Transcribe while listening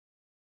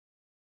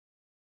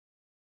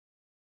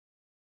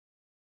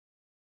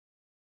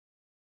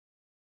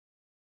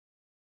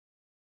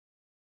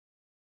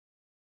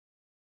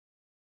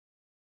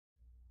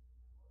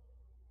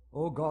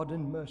O God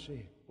in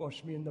mercy,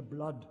 wash me in the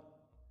blood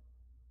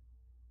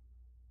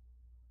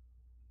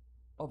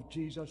of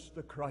Jesus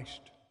the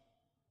Christ,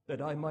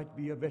 that I might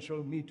be a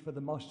vessel meet for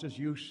the Master's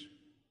use.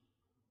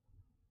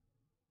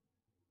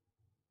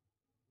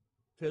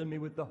 Fill me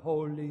with the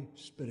Holy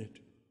Spirit,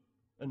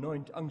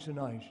 anoint, unction,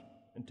 eyes,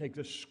 and take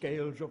the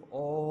scales of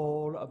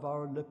all of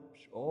our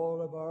lips,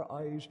 all of our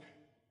eyes,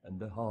 and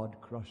the hard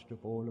crust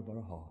of all of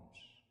our hearts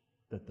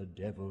that the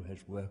devil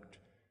has worked.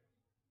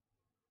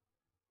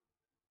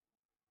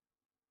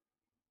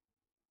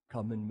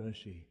 Come in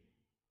mercy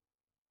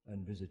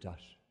and visit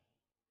us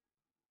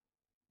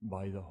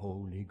by the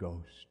Holy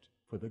Ghost,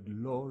 for the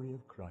glory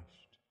of Christ.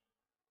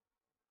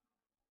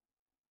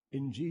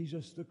 In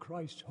Jesus the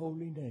Christ's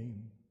holy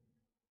name,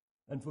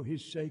 and for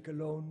his sake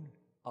alone,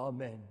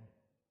 amen.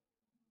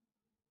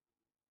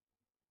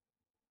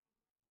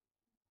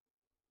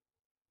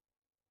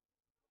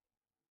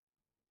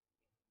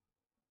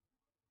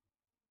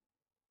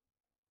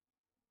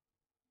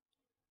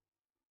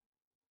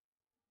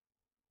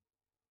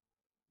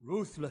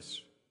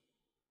 Ruthless,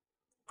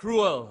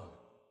 cruel,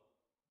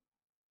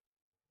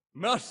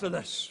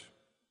 merciless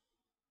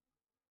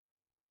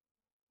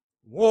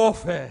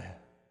warfare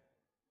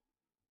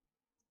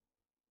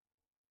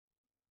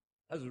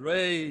has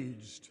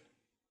raged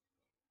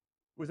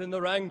within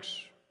the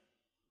ranks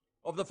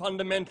of the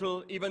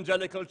fundamental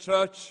evangelical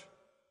church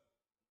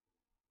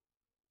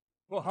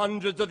for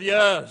hundreds of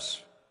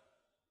years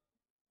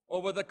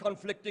over the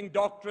conflicting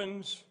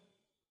doctrines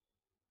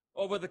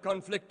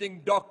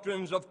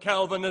of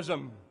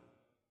Calvinism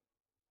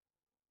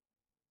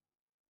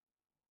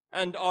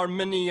and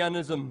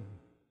Arminianism.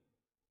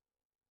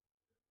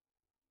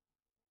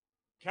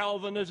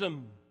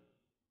 Calvinism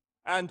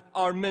and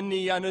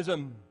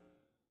Arminianism.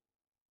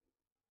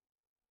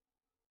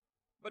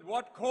 But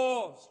what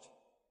caused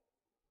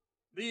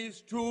these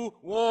two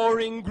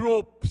warring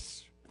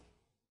groups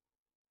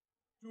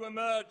to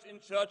emerge in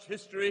church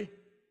history?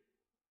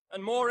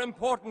 And more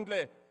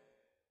importantly,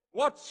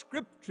 what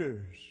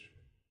scriptures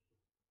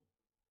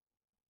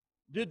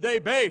did they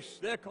base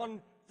their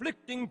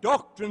conflicting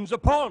doctrines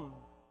upon?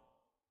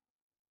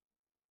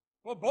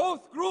 For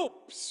both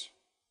groups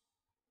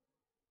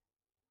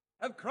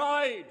have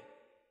cried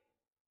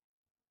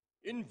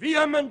in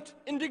vehement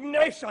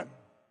indignation,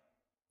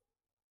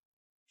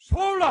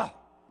 sola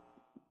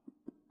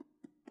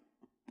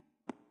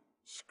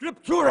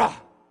scriptura,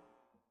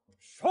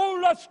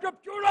 sola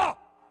scriptura.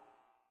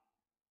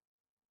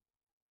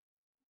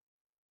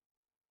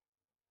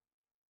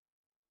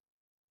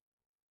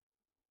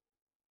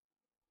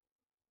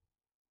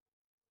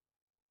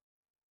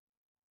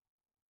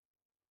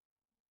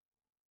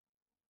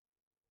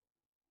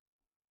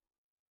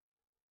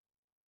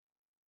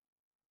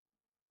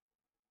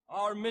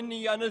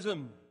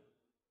 Arminianism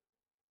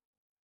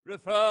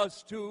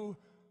refers to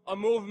a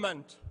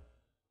movement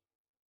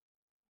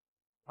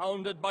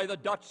founded by the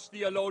Dutch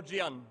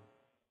theologian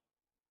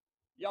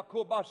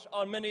Jacobus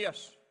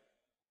Arminius,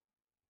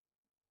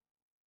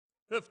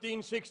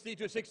 1560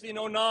 to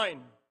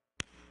 1609,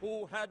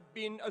 who had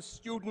been a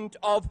student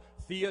of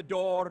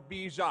Theodore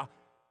Beza,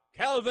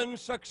 Calvin's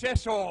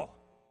successor.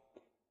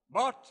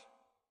 But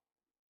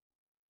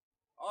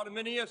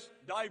Arminius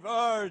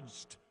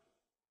diverged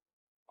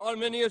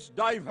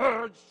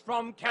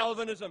from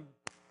Calvinism,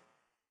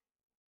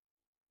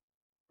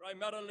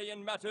 primarily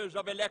in matters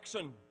of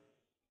election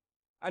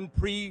and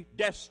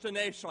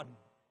predestination.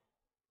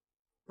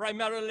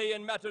 Primarily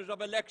in matters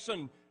of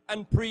election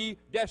and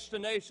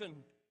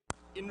predestination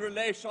in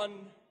relation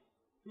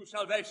to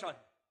salvation.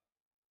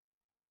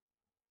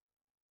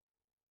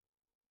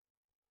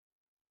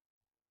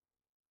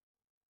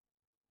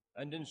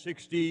 And in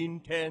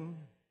 1610,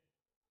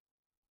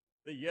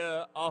 the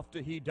year after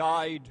he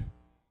died,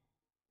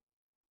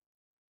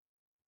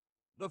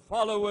 the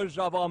followers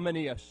of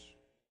Arminius,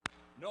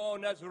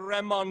 known as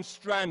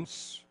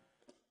Remonstrants,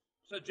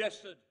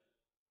 suggested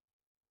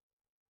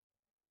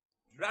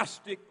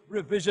drastic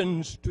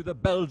revisions to the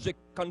Belgic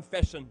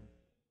Confession.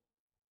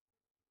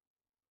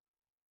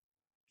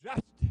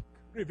 Drastic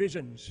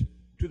revisions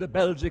to the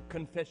Belgic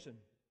Confession,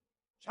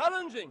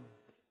 challenging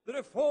the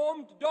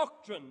Reformed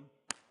doctrine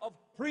of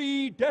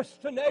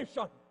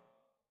predestination.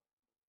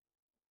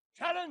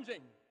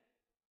 Challenging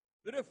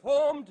the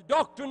Reformed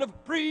doctrine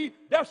of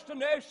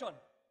predestination.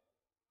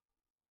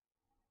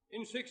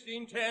 In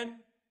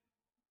 1610,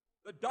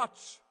 the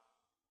Dutch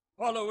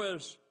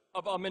followers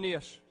of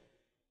Arminius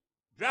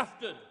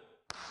drafted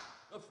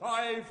the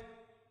 5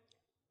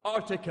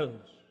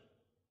 articles.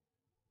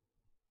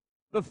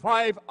 The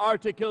 5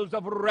 articles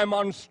of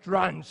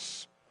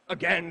remonstrance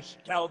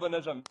against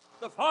Calvinism.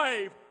 The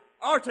 5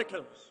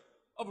 articles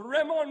of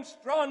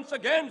remonstrance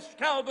against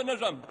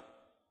Calvinism.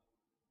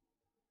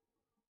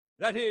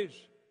 That is,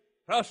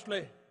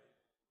 firstly,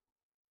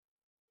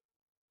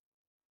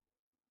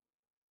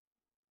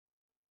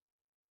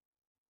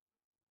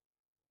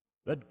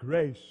 that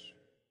grace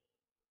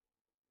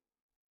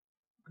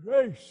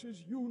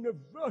is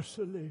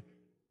universally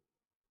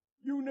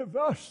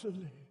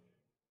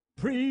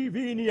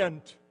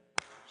prevenient.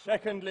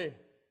 Secondly,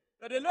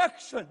 that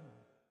election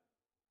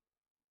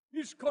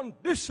is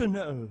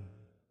conditional.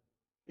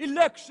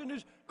 Election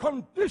is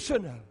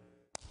conditional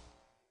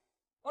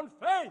on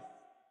faith.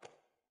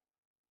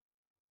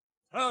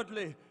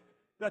 Thirdly,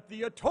 that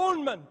the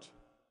atonement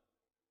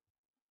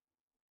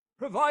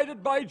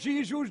provided by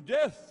Jesus'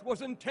 death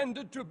was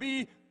intended to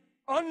be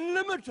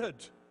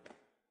unlimited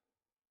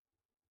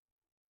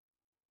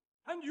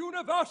and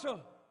universal.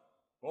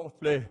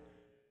 Fourthly,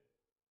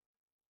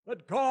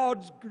 that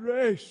God's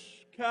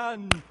grace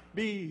can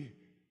be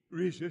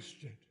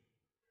resisted.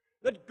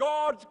 That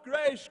God's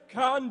grace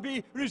can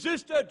be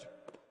resisted.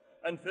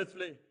 And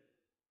fifthly,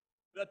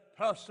 that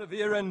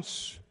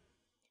perseverance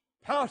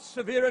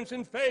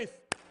in faith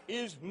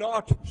is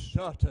not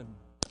certain,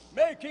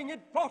 making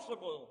it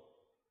possible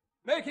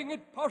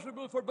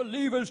for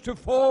believers to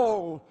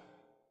fall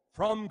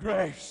from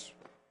grace.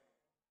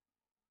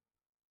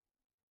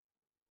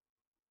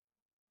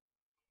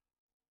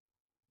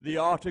 The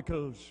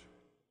articles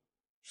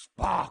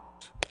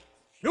sparked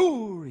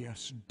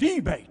furious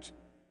debate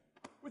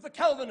with the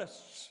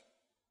Calvinists,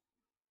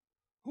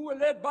 who were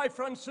led by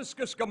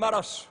Franciscus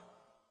Gomarus,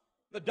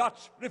 the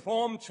Dutch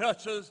Reformed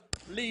Church's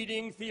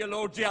leading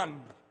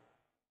theologian.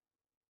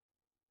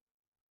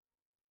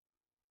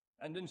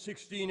 And in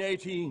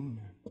 1618,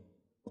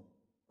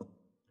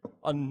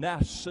 a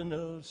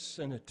national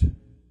synod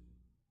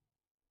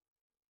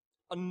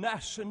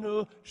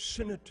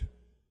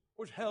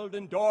was held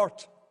in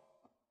Dort,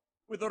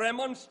 with the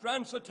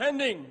remonstrants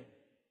attending,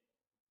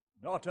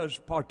 not as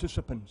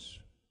participants,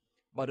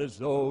 but as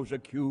those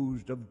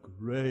accused of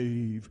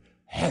grave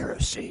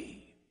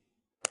heresy.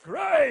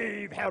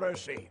 Grave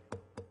heresy!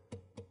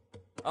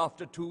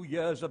 After 2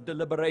 years of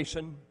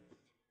deliberation,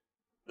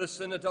 the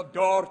Synod of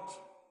Dort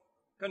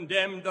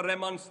condemned the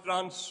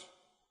remonstrants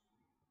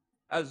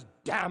as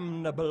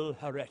damnable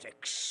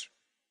heretics.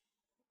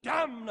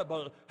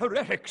 Damnable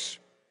heretics!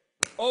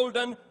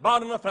 Olden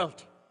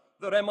Barneveld,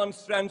 the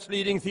remonstrants'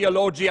 leading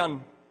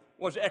theologian,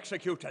 was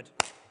executed.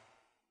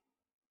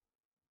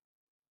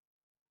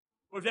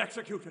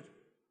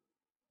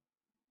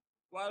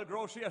 While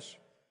Grotius,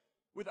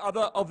 with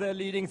other of their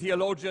leading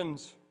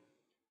theologians,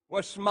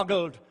 were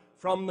smuggled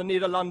from the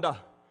Nederlanden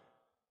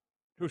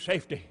to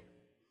safety,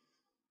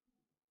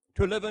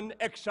 to live in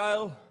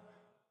exile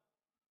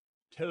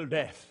till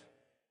death.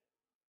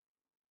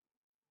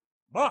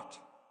 But,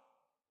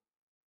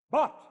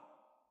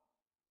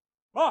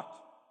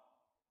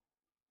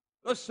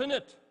 the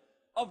Synod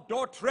of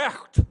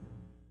Dordrecht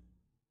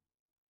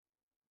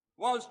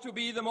was to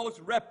be the most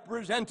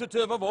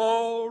representative of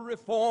all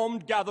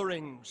Reformed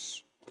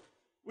gatherings,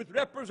 with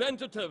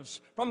representatives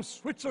from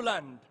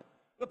Switzerland,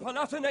 the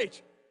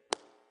Palatinate,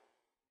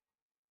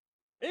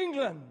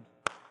 England,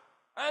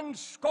 and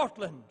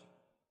Scotland.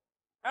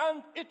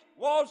 And it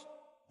was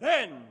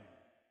then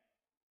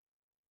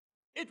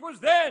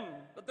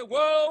that the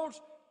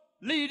world's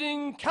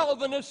leading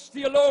Calvinist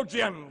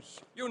theologians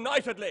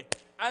unitedly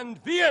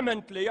and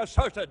vehemently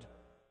asserted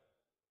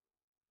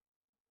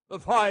the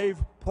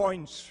 5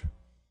 points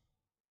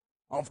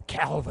of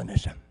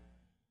Calvinism.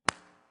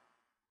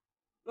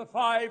 The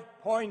 5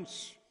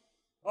 points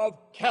of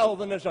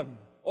Calvinism,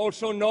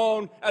 also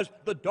known as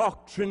the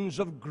doctrines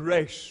of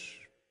grace.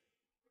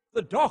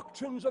 The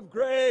doctrines of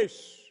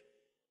grace,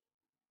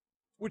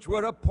 which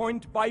were a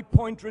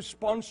point-by-point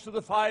response to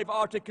the 5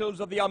 articles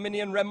of the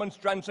Arminian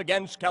remonstrance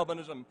against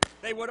Calvinism.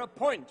 They were a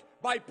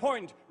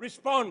point-by-point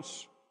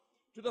response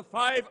to the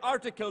 5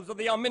 articles of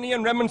the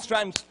Arminian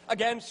remonstrance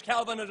against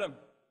Calvinism,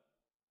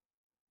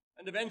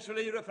 and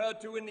eventually referred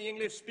to in the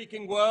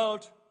English-speaking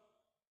world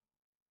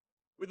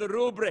with the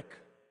rubric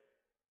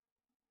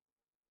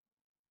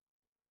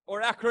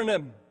or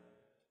acronym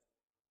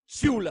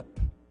TULIP.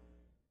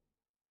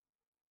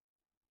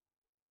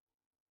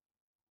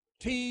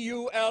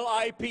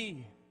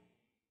 TULIP,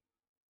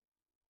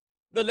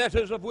 the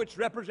letters of which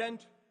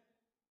represent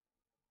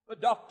the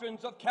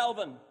doctrines of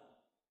Calvin,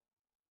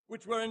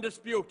 which were in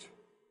dispute.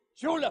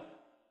 TULIP.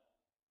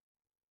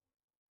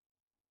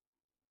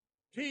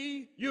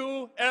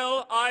 TULIP.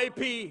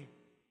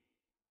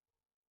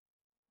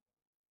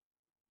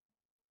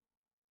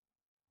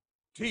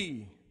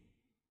 T,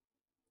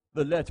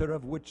 the letter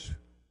of which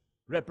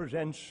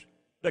represents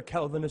the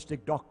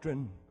Calvinistic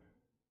doctrine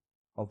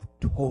of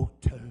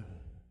total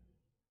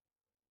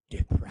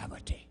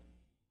depravity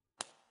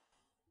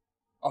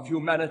of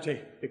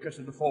humanity because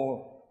of the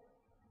fall.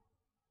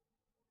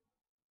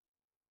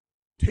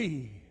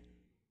 T,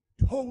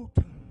 total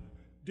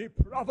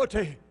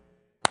depravity.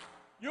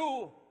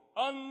 You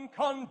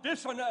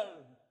unconditional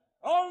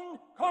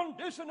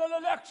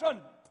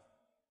election.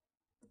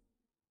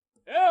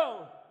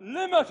 L,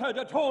 limited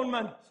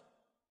atonement.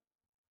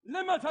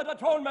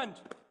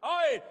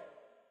 I,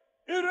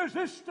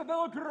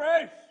 irresistible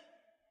grace.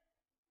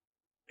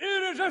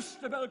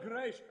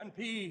 And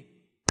P,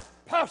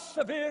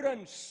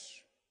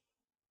 perseverance.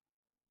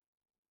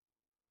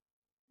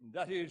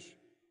 That is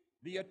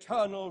the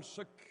eternal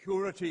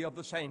security of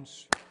the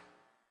saints.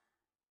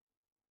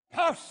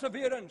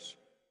 Perseverance,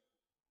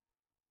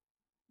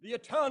 the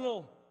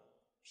eternal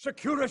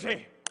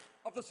security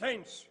of the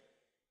saints.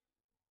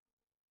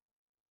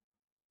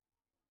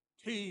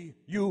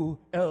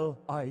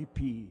 T-U-L-I-P,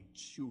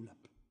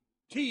 tulip.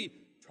 T,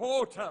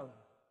 total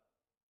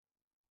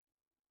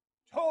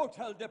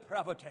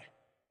depravity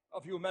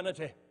of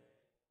humanity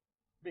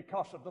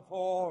because of the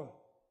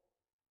fall.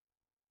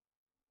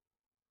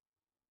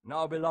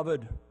 Now,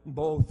 beloved,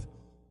 both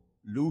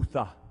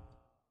Luther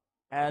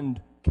and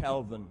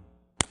Calvin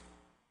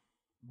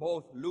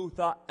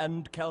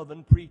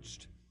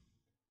preached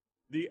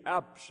the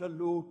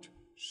absolute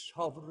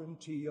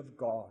sovereignty of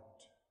God.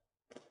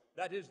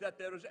 That is, that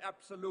there is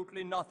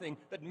absolutely nothing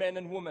that men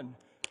and women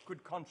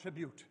could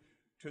contribute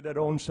to their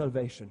own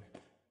salvation.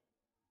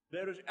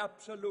 There is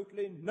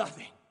absolutely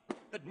nothing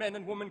that men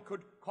and women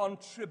could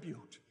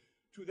contribute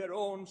to their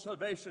own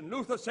salvation.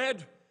 Luther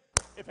said,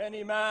 if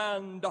any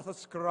man doth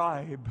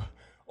ascribe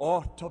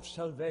aught of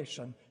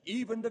salvation,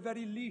 even the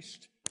very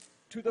least,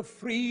 to the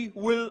free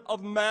will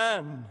of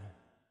man,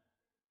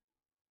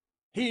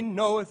 he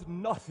knoweth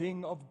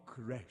nothing of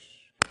grace,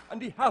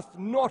 and he hath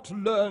not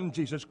learned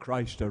Jesus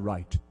Christ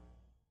aright.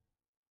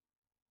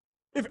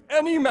 If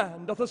any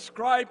man doth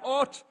ascribe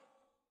aught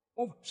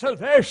of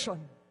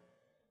salvation,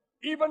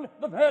 even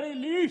the very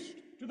least,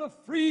 to the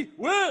free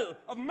will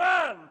of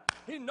man,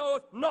 he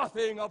knoweth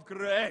nothing of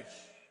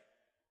grace.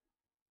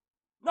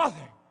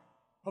 Nothing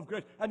of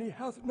grace, and he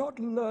hath not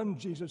learned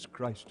Jesus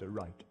Christ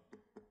aright.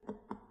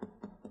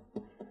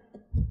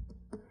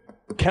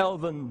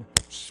 Calvin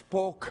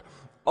spoke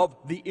of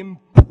the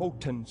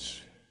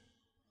impotence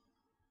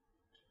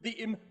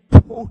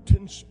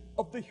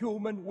of the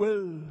human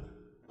will.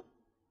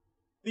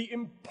 The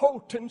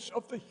impotence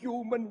of the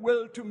human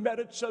will to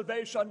merit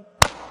salvation.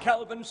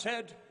 Calvin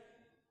said,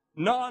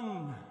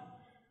 none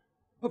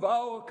of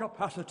our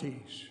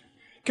capacities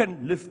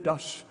can lift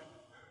us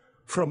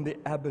from the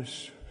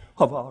abyss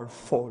of our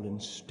fallen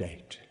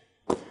state.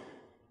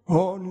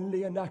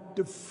 Only an act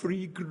of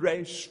free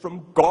grace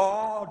from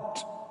God.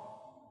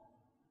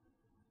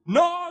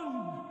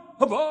 None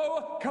of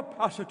our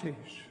capacities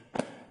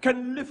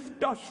can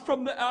lift us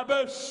from the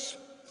abyss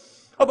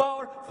of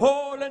our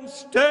fallen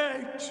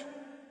state.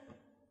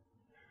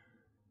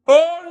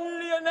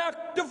 Only an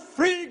act of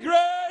free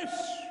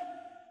grace.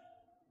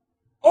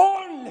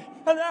 Only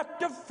an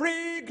act of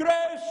free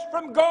grace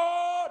from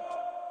God.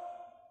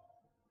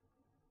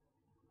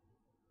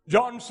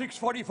 John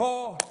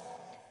 6:44.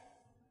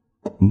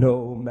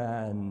 No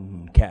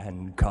man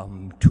can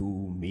come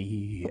to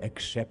me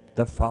except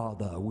the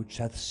Father which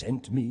hath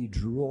sent me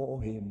draw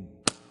him.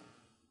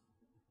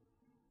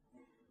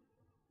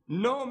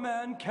 No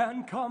man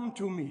can come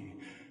to me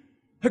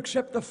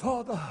except the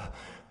Father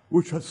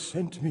which hath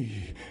sent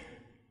me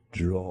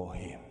draw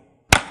him.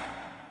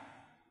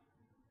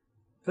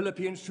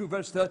 Philippians 2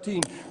 verse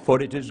 13.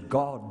 For it is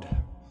God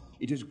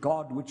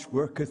which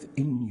worketh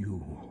in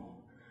you,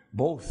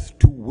 both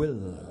to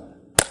will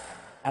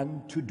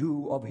and to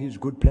do of his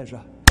good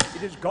pleasure.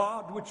 It is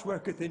God which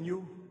worketh in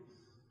you,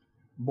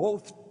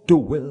 both to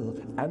will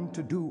and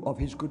to do of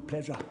his good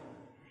pleasure.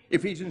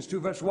 Ephesians 2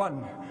 verse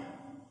 1.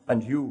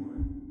 And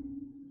you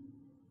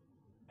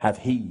hath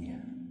he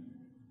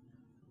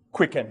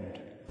quickened,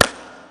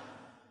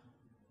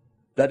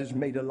 that is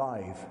made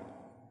alive,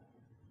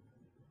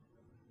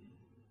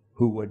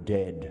 who were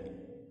dead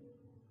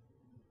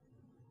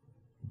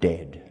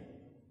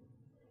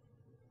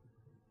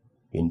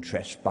in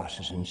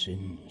trespasses and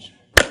sins.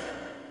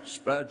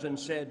 Spurgeon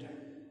said,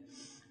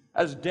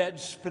 as dead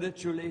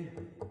spiritually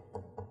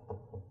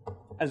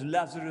as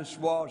Lazarus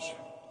was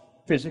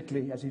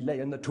physically as he lay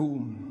in the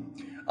tomb,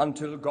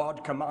 until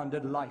God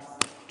commanded life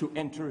to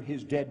enter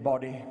his dead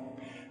body,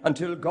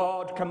 until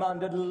God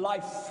commanded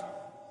life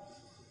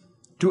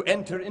to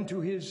enter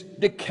into his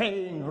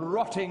decaying,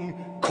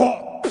 rotting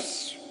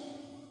corpse.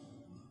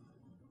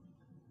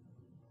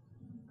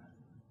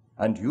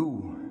 And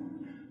you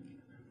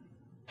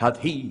hath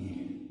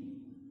he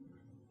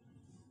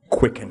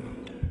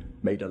quickened,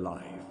 made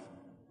alive,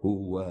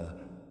 who were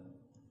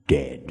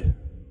dead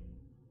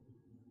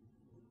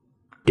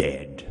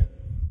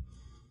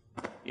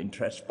in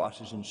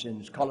trespasses and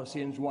sins.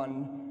 Colossians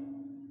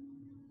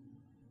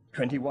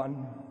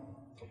 1:21.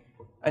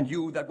 And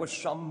you that were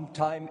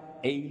sometime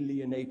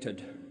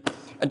alienated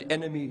and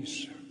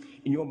enemies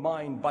in your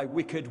mind by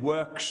wicked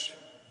works,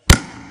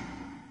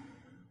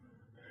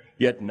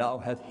 yet now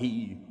hath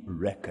he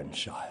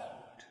reconciled.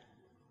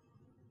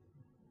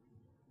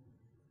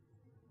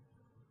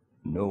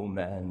 No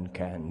man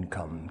can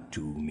come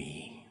to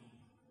me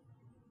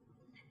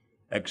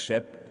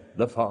except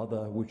the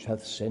Father which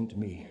hath sent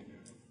me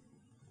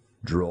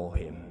draw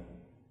him.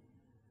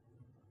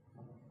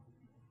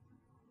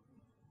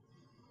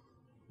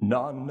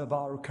 None of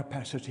our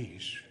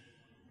capacities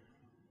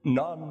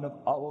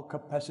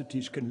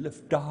can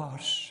lift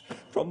us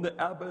from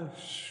the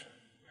abyss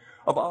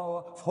of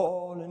our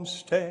fallen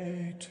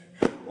state.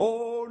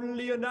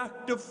 Only an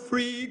act of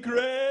free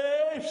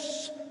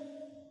grace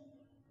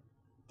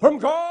from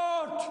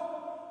God.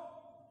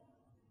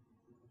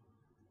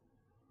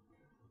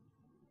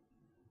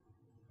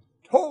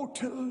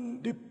 Total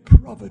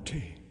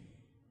depravity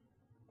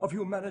of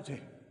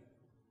humanity.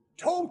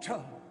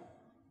 Total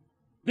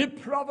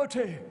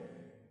depravity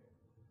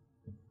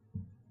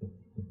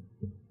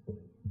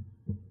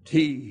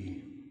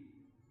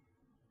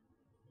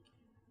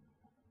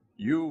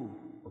You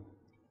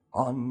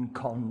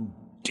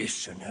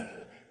unconditional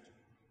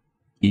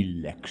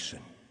election.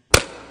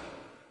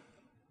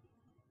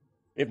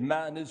 If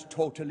man is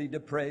totally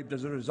depraved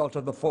as a result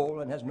of the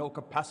fall and has no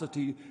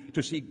capacity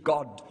to seek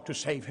God to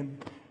save him,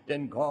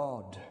 then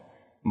God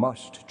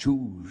must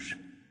choose,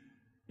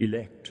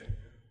 elect,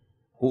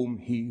 whom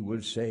he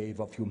will save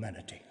of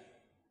humanity.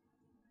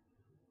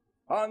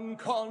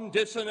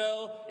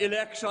 Unconditional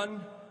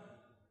election.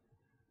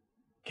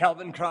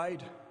 Calvin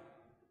cried,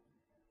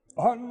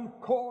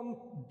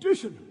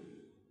 unconditional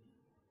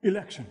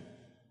election.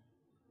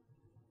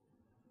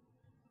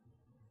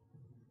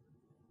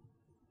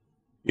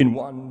 In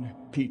 1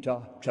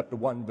 Peter chapter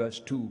 1 verse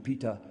 2,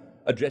 Peter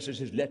addresses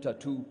his letter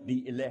to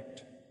the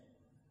elect.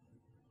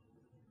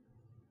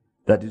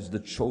 That is the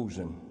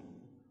chosen.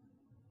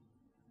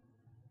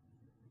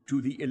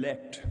 To the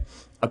elect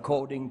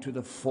according to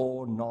the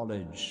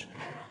foreknowledge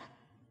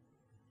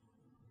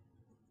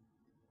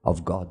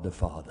of God the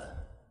Father,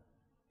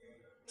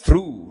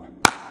 through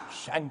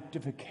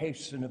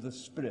sanctification of the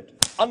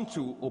Spirit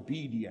unto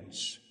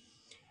obedience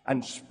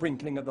and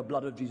sprinkling of the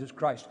blood of Jesus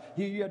Christ.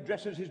 He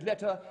addresses his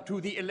letter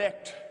to the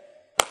elect,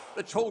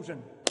 the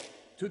chosen,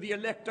 to the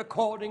elect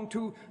according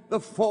to the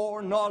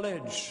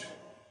foreknowledge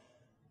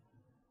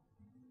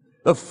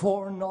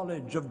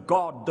of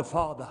God the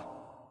Father.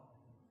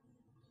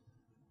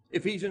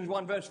 Ephesians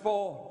 1 verse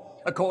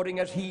 4, according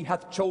as he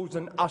hath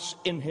chosen us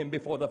in him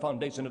before the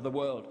foundation of the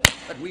world,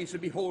 that we should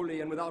be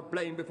holy and without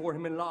blame before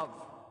him in love,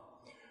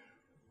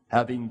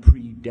 having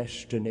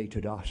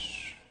predestinated us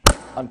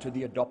unto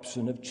the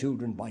adoption of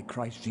children by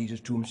Christ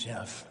Jesus to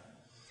himself,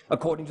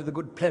 according to the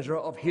good pleasure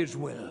of his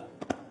will.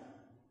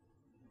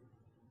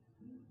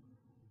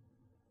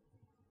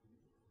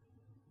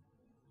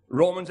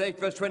 Romans 8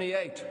 verse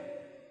 28,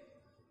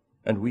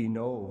 and we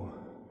know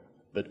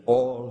that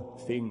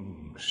all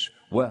things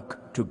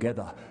work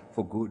together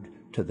for good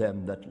to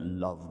them that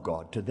love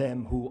God, to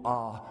them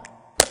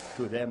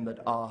that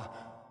are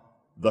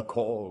the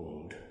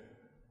called,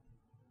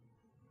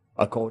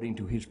 according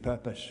to his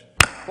purpose.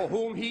 For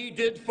whom he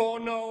did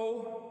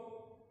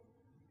foreknow,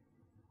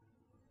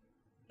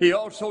 he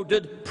also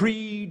did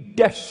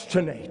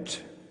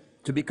predestinate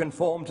to be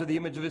conformed to the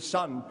image of his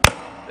Son,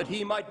 that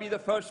he might be the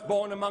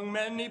firstborn among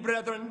many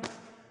brethren.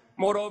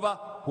 Moreover,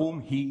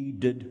 whom he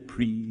did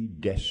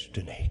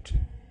predestinate,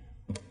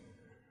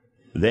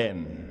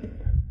 them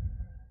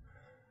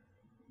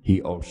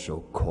he also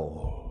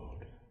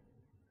called.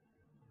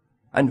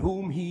 And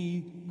whom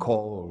he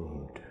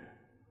called,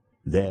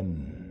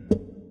 them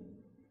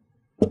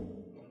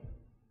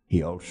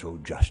he also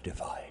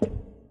justified.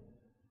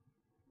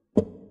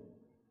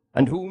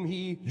 And whom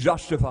he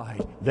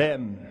justified,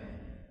 them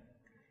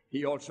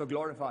he also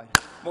glorified.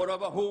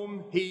 Moreover,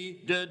 whom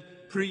he did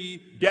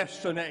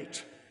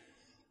predestinate,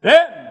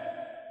 them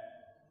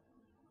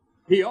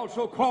he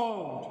also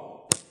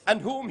called.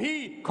 And whom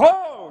he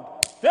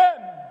called, them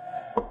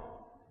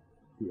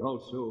he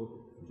also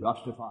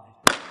justified.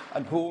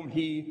 And whom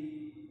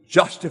he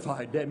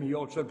justified, them he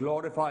also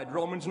glorified.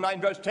 Romans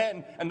 9 verse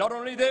 10. And not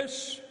only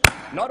this,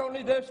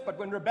 but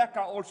when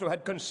Rebekah also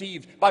had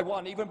conceived by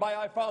one, even by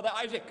our father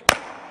Isaac,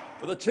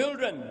 for the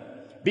children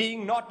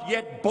being not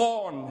yet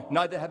born,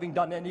 neither having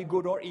done any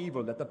good or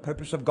evil, that the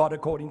purpose of God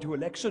according to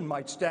election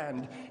might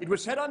stand, it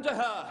was said unto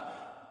her,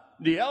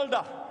 the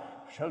elder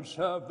shall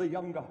serve the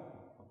younger.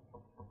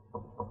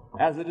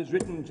 As it is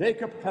written,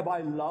 Jacob have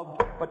I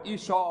loved, but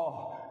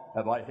Esau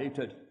have I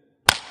hated.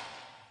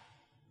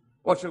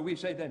 What shall we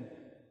say then?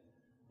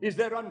 Is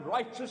there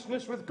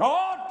unrighteousness with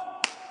God?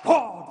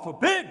 God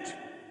forbid!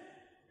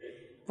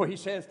 For he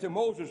saith to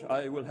Moses,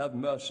 I will have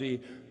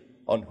mercy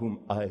on whom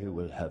I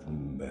will have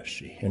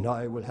mercy, and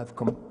I will have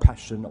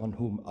compassion on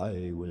whom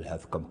I will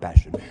have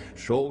compassion.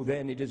 So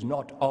then it is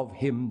not of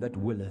him that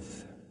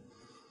willeth,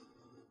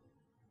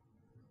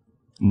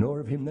 nor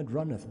of him that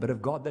runneth, but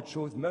of God that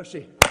showeth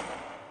mercy.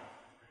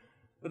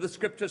 For the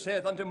scripture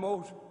saith unto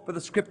Moses, for the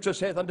scripture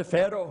saith unto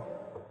Pharaoh,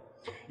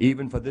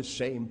 even for this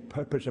same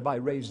purpose have I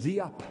raised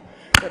thee up,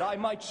 that I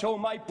might show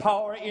my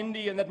power in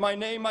thee, and that my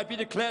name might be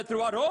declared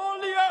throughout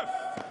all the earth.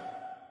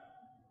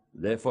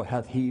 Therefore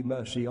hath he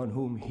mercy on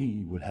whom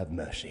he will have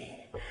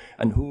mercy,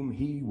 and whom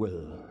he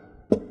will,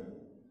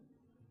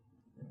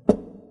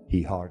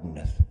 he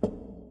hardeneth.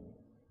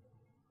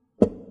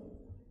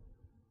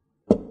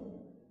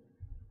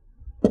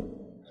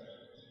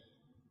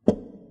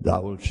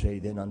 Thou wilt say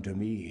then unto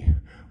me,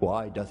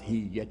 why doth he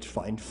yet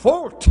find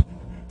fault?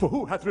 For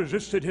who hath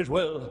resisted his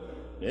will?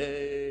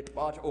 Nay,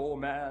 but, O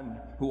man,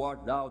 who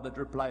art thou that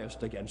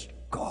repliest against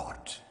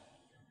God?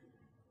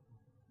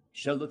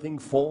 Shall the thing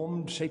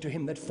formed say to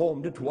him that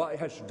formed it, why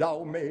hast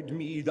thou made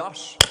me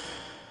thus?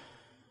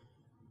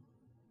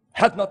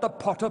 Hath not the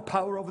potter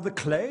power over the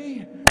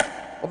clay,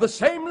 of the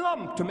same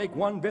lump, to make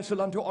one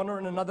vessel unto honor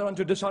and another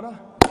unto dishonor?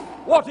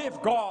 What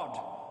if God,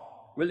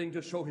 willing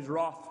to show his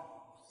wrath,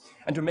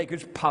 and to make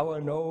his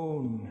power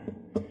known,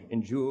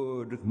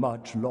 endured with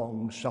much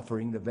long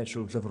suffering the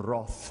vessels of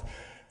wrath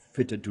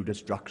fitted to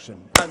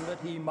destruction, and that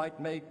he might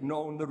make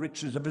known the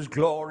riches of his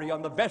glory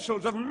on the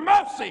vessels of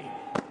mercy,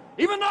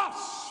 even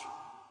us,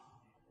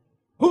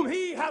 whom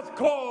he hath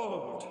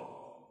called,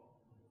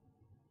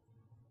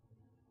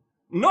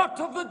 not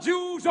of the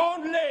Jews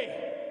only,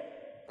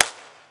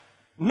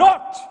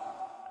 not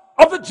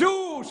of the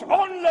Jews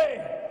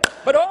only,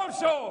 but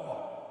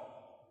also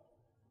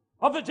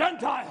of the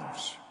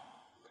Gentiles,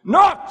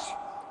 not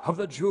of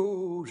the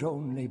Jews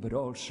only, but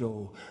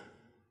also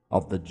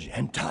of the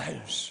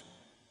Gentiles.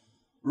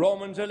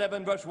 Romans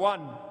 11, verse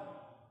 1.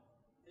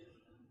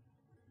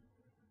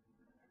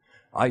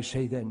 I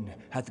say then,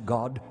 hath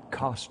God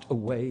cast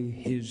away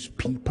his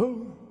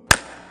people?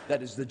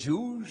 That is the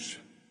Jews?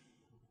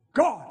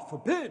 God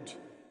forbid.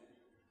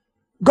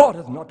 God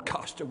hath not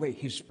cast away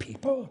his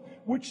people,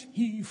 which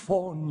he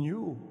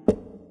foreknew.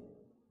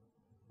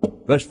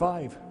 Verse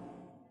 5.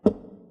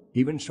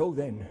 Even so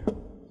then,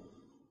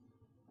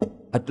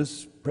 at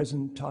this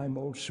present time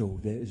also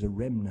there is a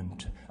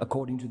remnant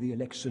according to the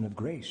election of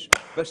grace.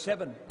 Verse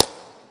 7.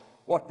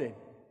 What then?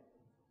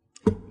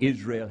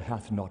 Israel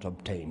hath not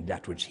obtained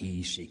that which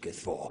he seeketh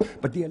for,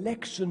 but the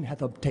election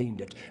hath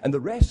obtained it, and the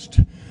rest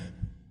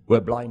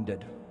were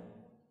blinded.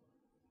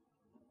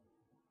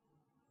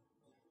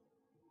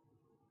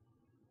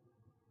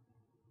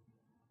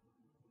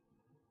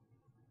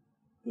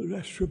 The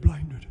rest were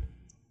blinded.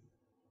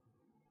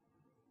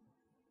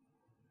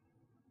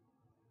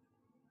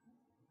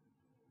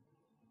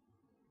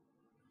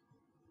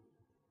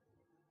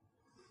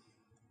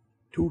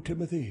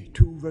 Timothy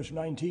 2, verse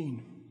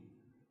 19.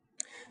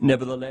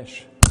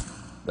 Nevertheless,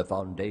 the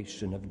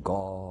foundation of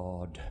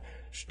God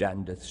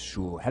standeth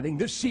sure, having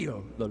this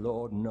seal, the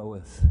Lord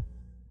knoweth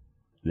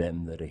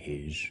them that are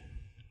his.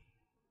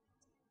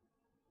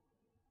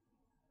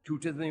 2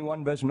 Timothy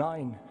 1, verse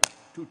 9.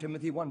 2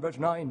 Timothy 1, verse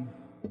 9.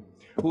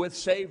 Who hath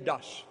saved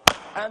us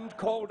and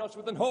called us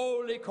with an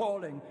holy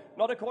calling,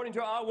 not according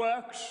to our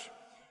works,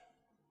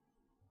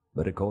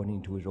 but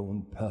according to his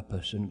own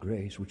purpose and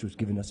grace, which was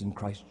given us in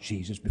Christ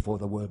Jesus before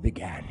the world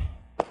began.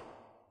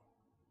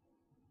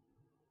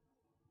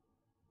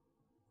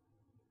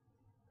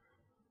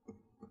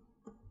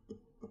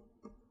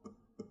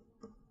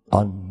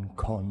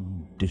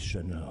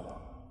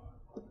 Unconditional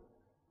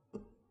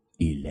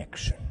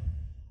election.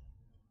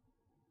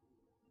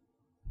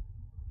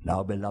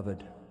 Now,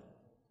 beloved,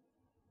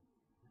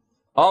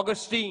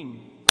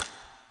 Augustine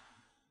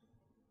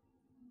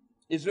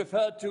is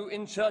referred to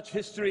in church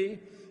history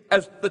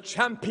as the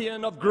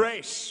champion of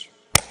grace.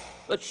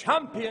 The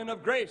champion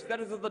of grace, that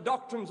is, of the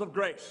doctrines of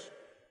grace.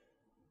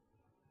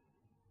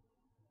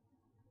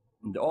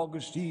 And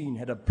Augustine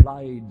had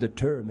applied the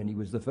term, and he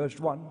was the first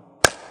one.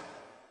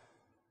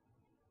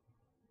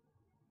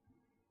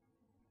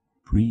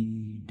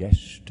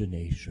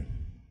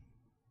 Predestination.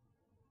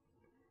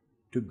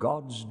 To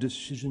God's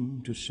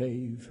decision to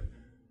save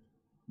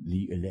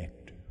the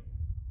elect.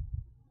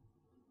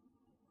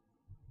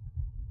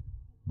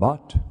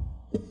 But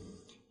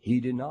he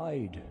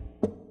denied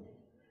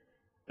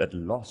that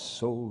lost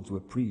souls were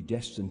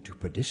predestined to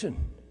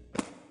perdition.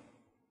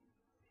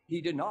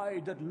 He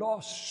denied that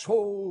lost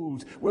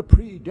souls were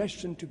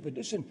predestined to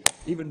perdition,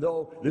 even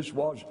though this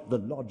was the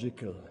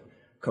logical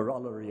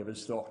corollary of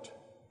his thought.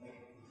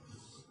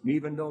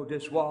 Even though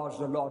this was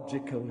the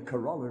logical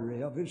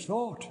corollary of his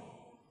thought.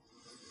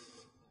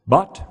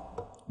 But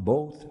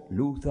both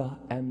Luther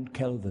and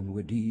Calvin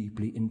were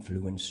deeply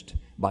influenced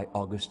by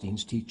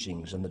Augustine's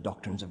teachings on the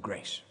doctrines of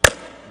grace.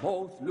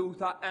 Both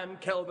Luther and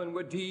Calvin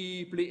were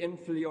deeply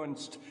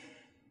influenced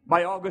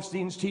by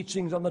Augustine's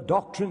teachings on the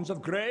doctrines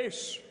of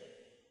grace.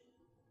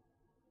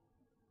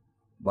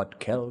 But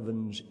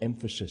Calvin's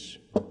emphasis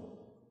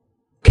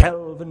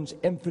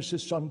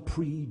on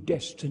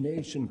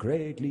predestination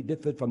greatly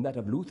differed from that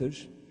of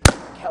Luther's.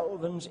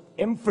 Calvin's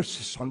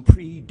emphasis on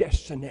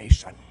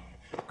predestination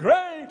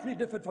greatly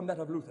differed from that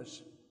of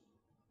Luther's.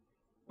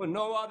 For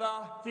no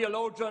other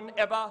theologian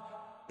ever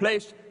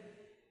placed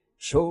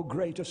so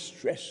great a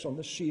stress on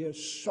the sheer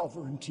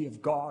sovereignty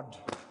of God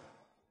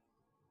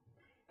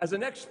as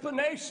an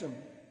explanation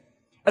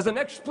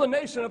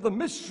of the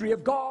mystery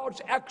of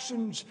God's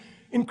actions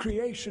in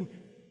creation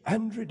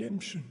and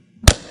redemption.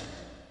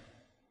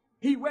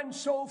 He went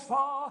so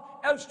far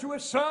as to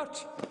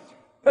assert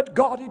that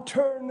God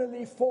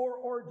eternally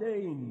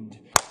foreordained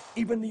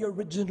even the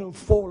original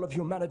fall of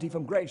humanity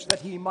from grace, that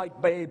he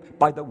might,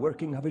 by the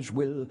working of his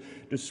will,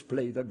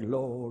 display the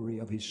glory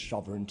of his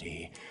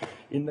sovereignty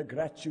in the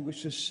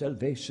gratuitous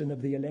salvation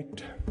of the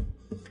elect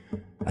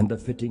and the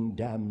fitting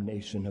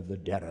damnation of the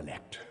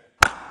derelict.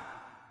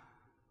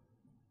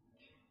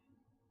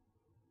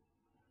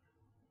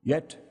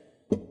 Yet,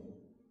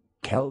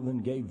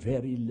 Calvin gave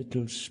very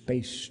little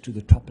space to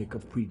the topic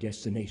of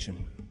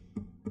predestination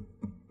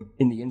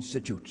in the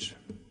Institutes.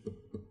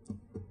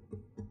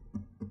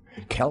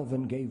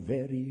 Calvin gave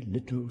very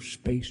little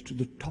space to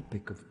the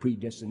topic of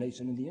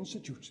predestination in the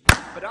Institutes.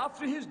 But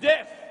after his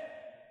death,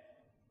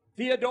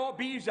 Theodore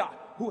Beza,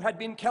 who had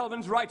been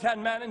Calvin's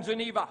right-hand man in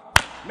Geneva,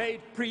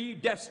 made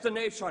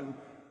predestination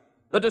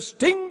the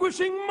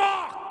distinguishing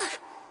mark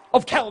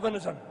of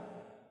Calvinism.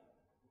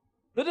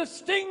 the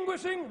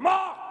distinguishing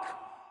mark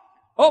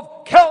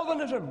of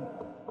Calvinism.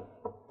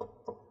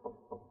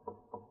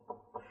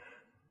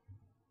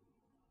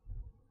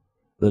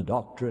 The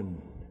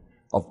doctrine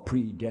of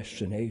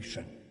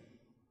predestination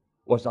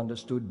was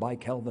understood by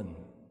Calvin.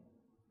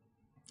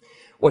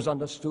 Was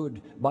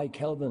understood by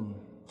Calvin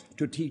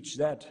to teach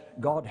that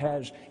God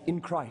has,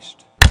 in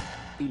Christ,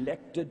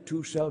 elected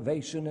to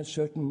salvation a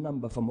certain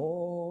number from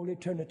all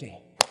eternity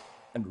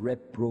and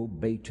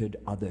reprobated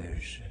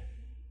others,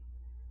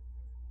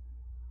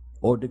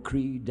 or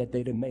decreed that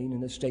they remain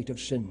in a state of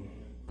sin,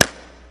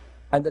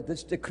 and that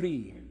this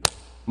decree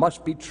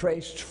must be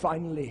traced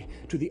finally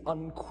to the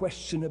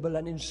unquestionable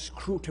and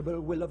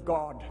inscrutable will of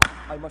God.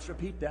 I must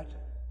repeat that.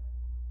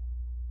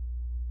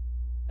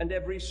 And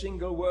every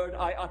single word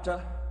I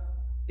utter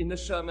in the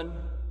sermon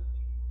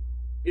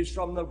is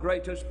from the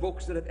greatest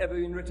books that have ever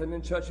been written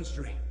in church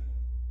history.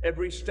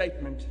 Every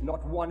statement,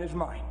 not one is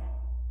mine,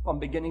 from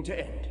beginning to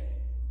end,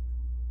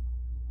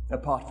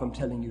 apart from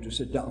telling you to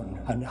sit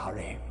down and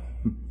hurry.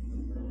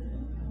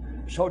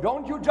 So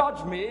don't you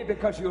judge me,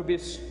 because you'll be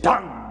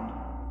stunned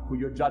who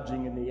you're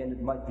judging. In the end,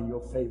 it might be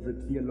your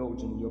favorite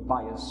theologian, your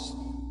biased,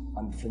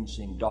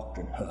 unflinching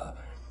doctrine.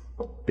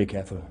 Be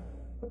careful.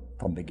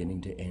 From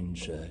beginning to end,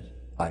 sir,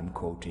 I'm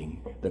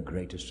quoting the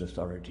greatest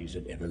authorities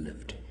that ever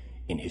lived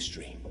in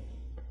history,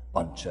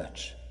 on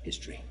church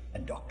history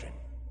and doctrine.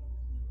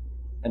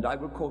 And I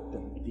will quote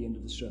them at the end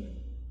of the sermon.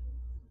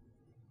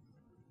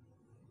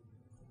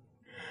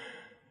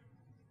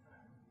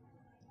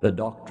 The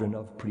doctrine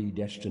of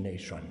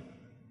predestination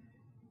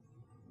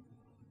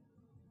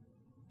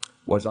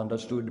was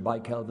understood by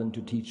Calvin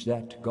to teach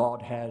that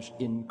God has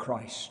in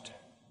Christ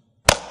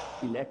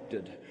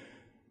elected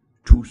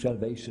to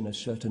salvation a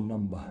certain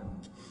number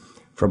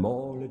from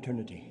all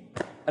eternity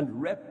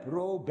and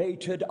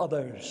reprobated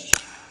others,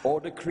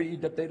 or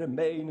decreed that they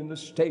remain in the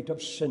state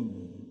of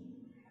sin,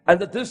 and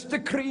that this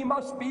decree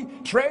must be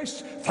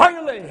traced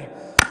finally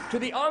to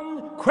the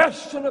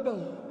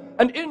unquestionable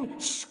and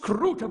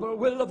inscrutable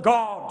will of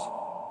God.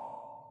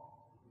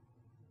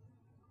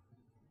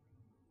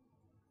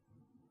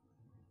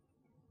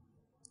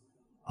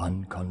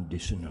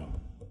 Unconditional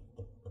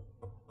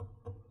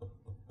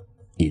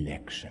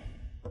election.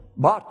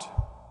 But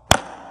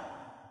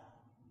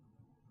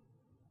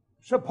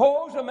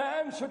suppose a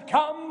man should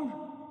come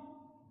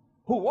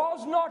who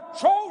was not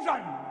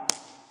chosen.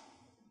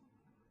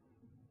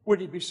 Would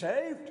he be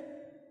saved?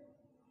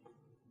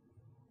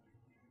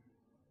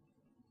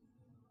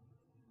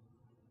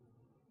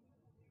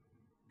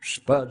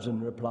 Spurgeon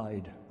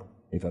replied,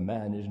 if a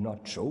man is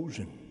not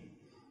chosen,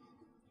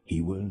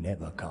 he will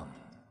never come.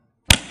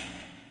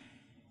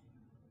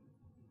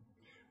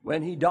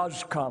 When he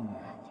does come,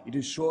 it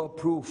is sure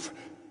proof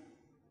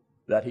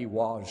that he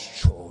was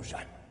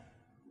chosen.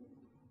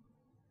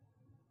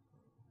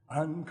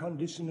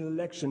 Unconditional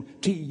election,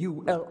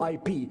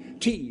 T-U-L-I-P,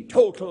 T,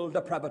 total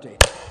depravity.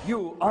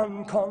 U,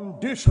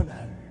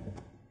 unconditional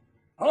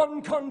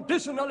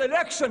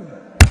election.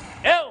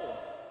 L,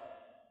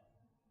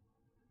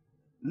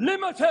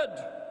 limited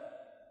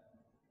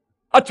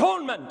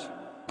atonement.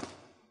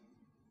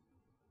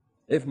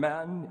 If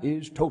man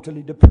is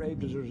totally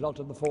depraved as a result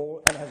of the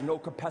fall and has no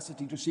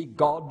capacity to seek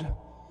God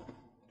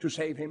to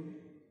save him,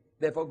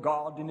 therefore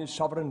God in his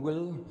sovereign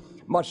will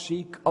must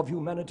seek of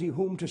humanity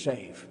whom to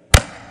save.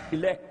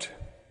 Elect,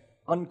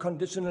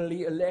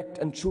 unconditionally elect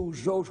and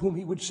choose those whom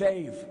he would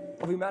save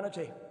of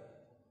humanity.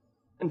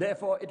 And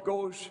therefore it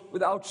goes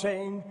without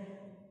saying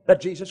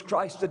that Jesus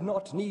Christ did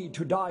not need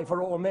to die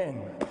for all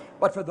men,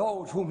 but for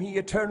those whom he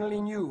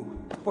eternally knew.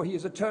 For he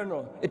is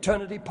eternal,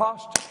 eternity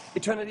past,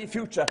 eternity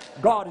future.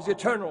 God is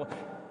eternal.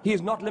 He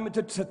is not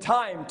limited to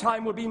time.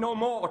 Time will be no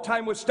more.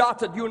 Time was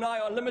started. You and I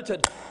are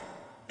limited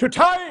to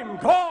time.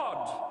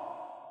 God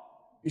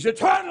is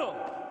eternal.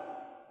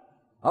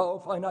 Our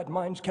finite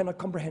minds cannot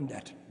comprehend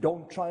that.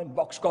 Don't try and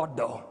box God,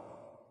 though.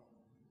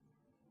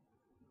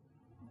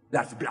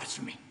 That's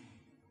blasphemy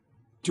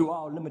to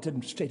our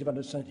limited state of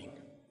understanding.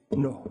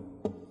 No.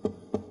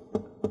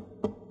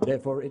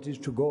 Therefore, it is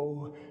to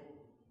go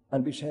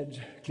and be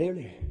said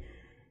clearly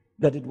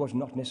that it was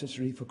not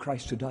necessary for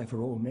Christ to die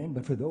for all men,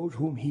 but for those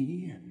whom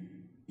he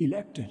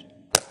elected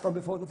from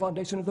before the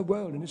foundation of the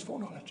world in his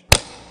foreknowledge.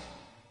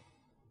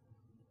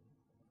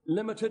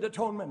 Limited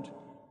atonement.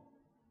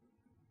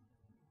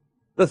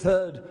 The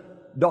third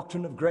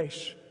doctrine of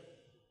grace,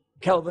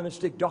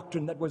 Calvinistic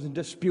doctrine that was in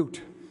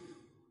dispute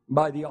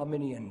by the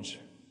Arminians.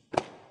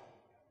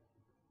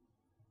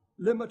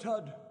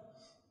 Limited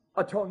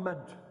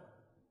atonement.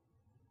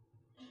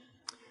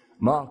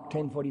 Mark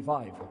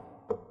 10:45.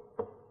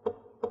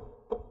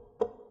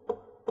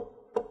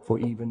 For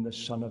even the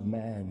Son of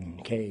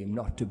Man came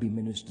not to be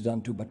ministered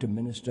unto, but to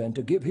minister and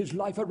to give his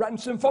life a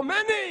ransom for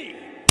many.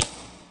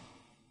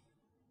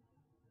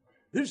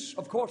 This,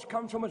 of course,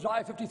 comes from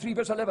Isaiah 53,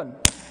 verse 11.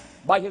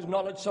 By his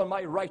knowledge shall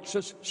my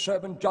righteous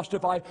servant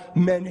justify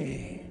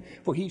many,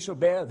 for he shall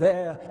bear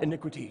their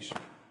iniquities.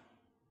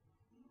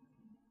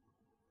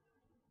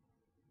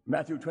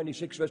 Matthew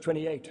 26, verse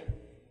 28.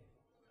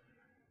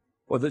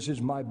 For this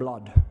is my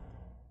blood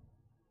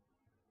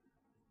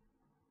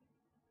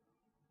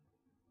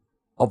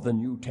of the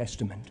New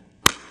Testament,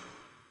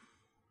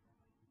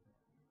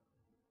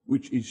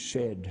 which is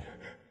said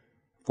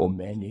for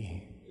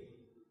many,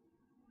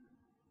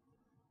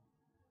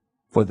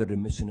 for the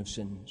remission of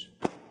sins.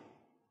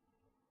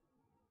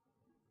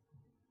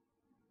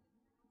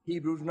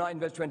 Hebrews 9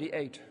 verse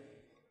 28,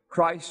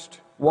 Christ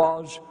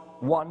was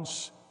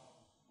once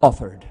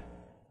offered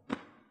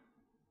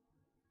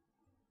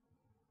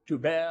to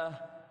bear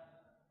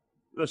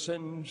the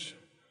sins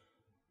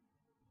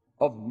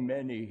of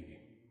many.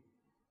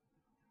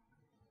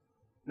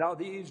 Now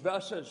these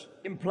verses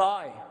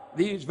imply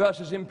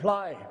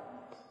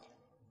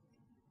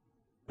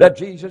that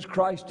Jesus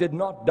Christ did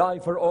not die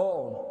for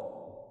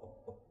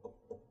all,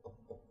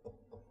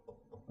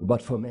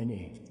 but for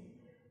many.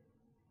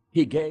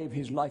 He gave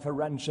his life a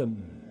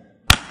ransom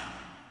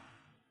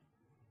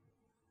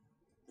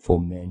for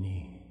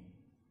many.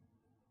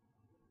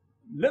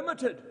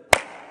 Limited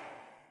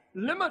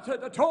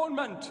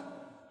atonement.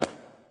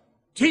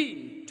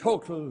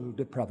 Total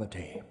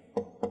depravity.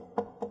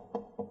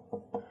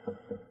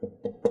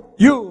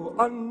 You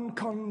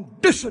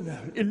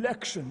unconditional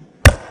election.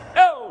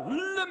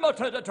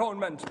 Limited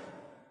atonement.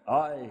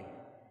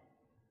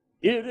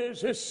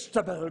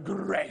 Irresistible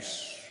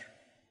grace.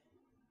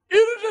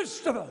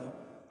 Irresistible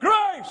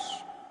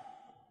grace.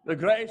 The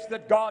grace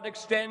that God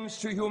extends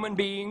to human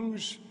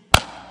beings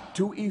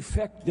to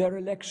effect their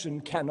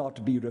election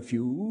cannot be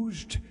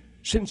refused,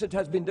 since it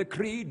has been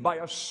decreed by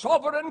a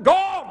sovereign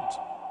God.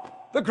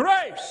 The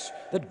grace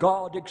that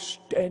God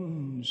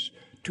extends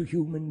to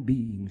human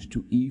beings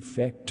to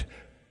effect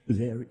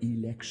their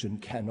election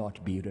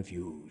cannot be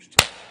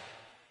refused.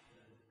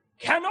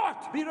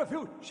 Cannot be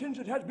refused, since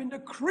it has been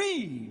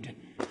decreed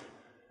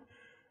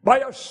by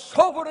a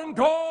sovereign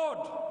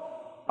God.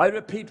 I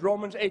repeat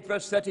Romans 8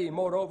 verse 30,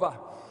 moreover,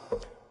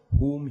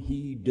 whom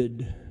he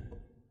did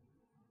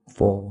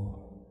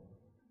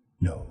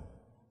foreknow,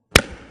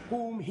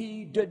 whom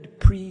he did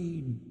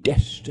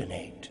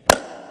predestinate,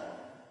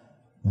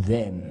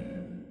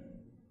 them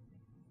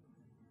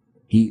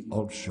he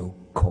also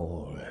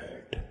called.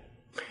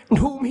 And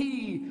whom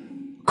he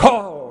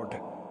called,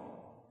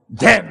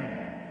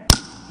 them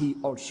he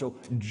also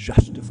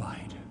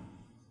justified.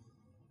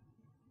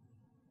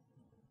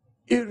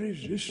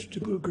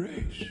 Irresistible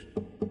grace.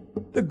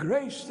 The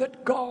grace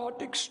that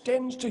God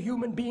extends to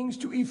human beings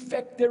to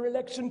effect their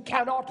election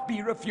cannot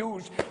be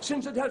refused,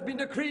 since it has been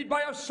decreed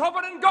by a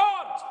sovereign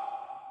God.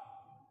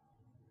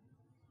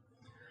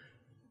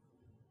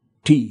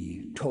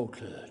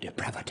 Total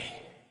depravity.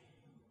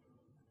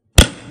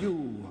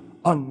 You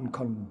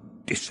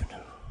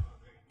unconditional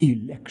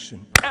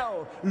election.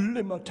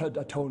 Limited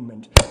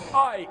atonement.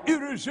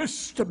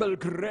 Irresistible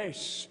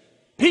grace.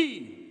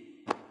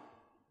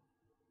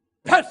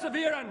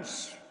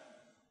 Perseverance.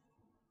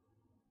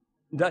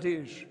 That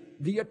is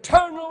the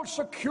eternal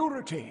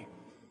security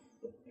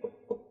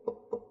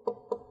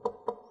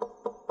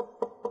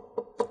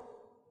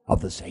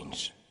of the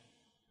saints.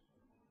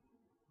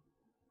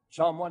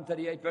 Psalm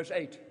 138 verse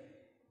 8.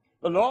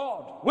 The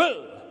Lord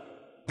will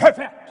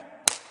perfect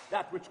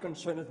that which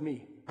concerneth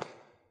me.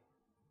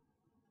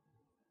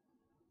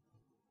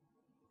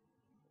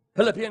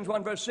 Philippians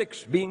 1 verse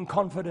 6, being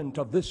confident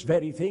of this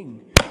very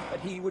thing, that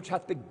he which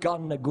hath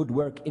begun a good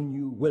work in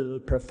you will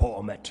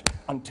perform it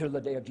until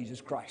the day of Jesus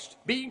Christ.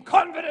 Being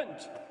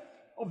confident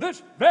of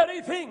this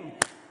very thing,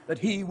 that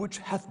he which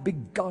hath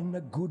begun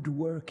a good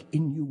work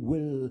in you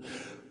will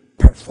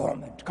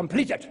perform it,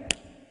 complete it,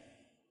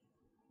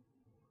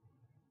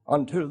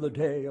 until the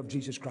day of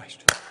Jesus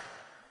Christ.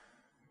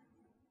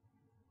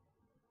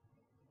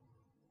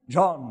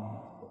 John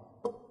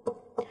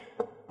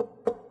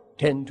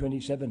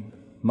 10:27,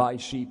 my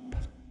sheep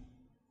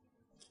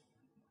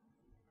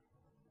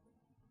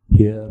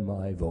hear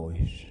my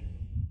voice,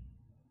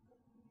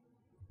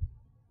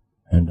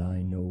 and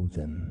I know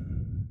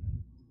them,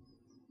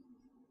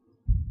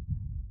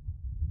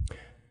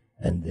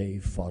 and they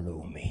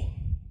follow me,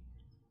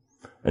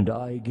 and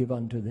I give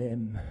unto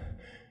them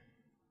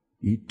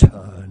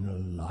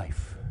eternal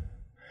life,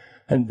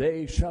 and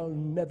they shall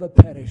never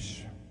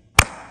perish,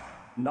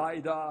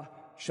 neither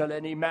shall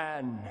any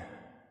man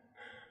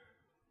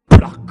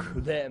pluck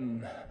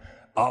them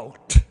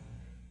out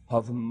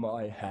of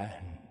my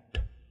hand.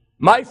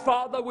 My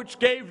Father which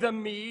gave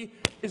them me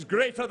is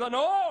greater than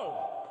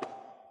all,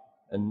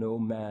 and no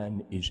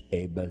man is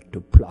able to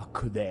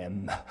pluck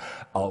them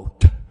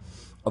out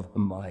of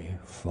my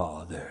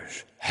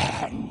Father's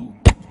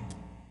hand.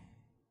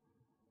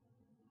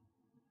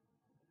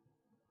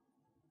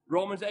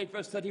 Romans 8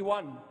 verse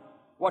 31.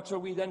 What shall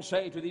we then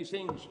say to these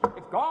things?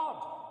 If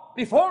God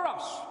be for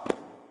us,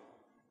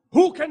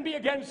 who can be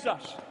against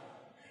us?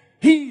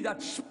 He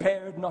that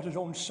spared not his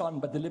own Son,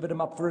 but delivered him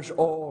up for us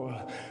all,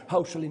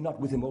 how shall he not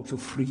with him also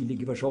freely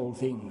give us all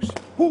things?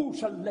 Who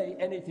shall lay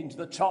anything to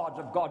the charge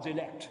of God's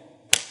elect?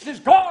 It is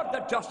God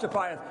that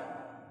justifieth.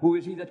 Who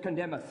is he that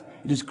condemneth?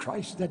 It is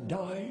Christ that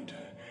died,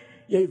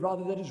 yea,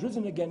 rather that is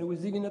risen again, who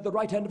is even at the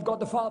right hand of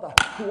God the Father,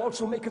 who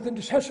also maketh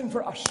intercession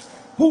for us.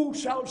 Who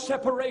shall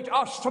separate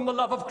us from the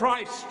love of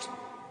Christ?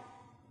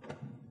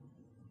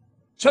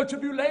 Shall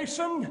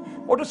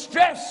tribulation, or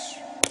distress,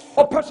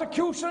 or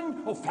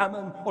persecution, or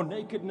famine, or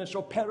nakedness,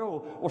 or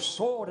peril, or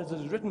sword, as it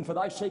is written, for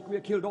thy sake we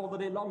are killed all the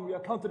day long, we are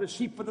counted as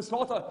sheep for the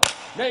slaughter.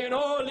 Nay, in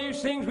all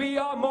these things we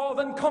are more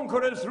than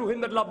conquerors through him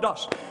that loved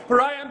us.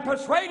 For I am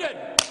persuaded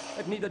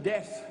that neither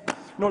death,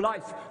 nor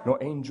life,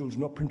 nor angels,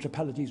 nor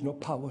principalities, nor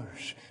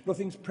powers, nor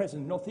things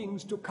present, nor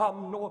things to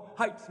come, nor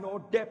height,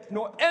 nor depth,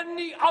 nor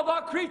any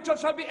other creature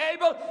shall be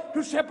able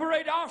to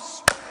separate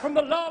us from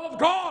the love of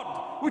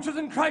God, which is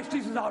in Christ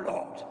Jesus our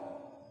Lord.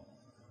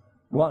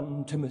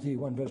 1 Timothy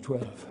 1 verse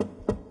 12.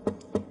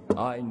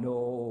 I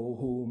know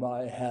whom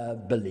I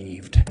have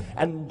believed,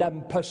 and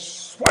am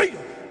persuaded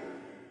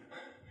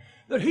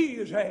that he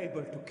is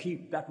able to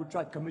keep that which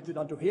I committed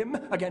unto him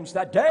against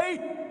that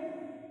day.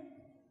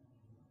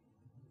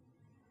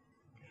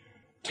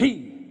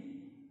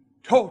 T,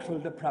 total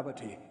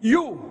depravity.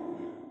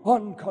 U,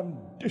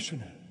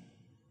 unconditional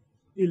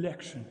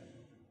election.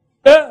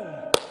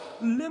 L,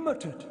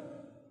 limited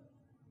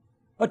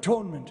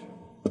atonement.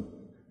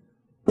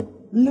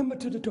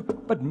 Limited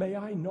atonement. But may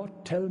I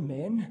not tell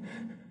men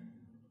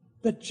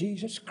that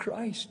Jesus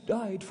Christ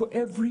died for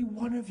every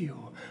one of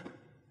you?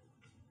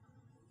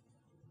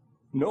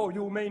 No,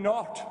 you may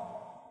not,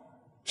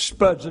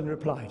 Spurgeon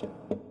replied.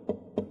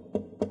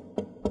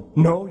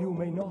 No, you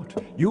may not.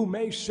 You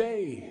may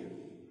say,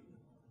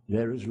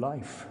 there is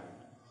life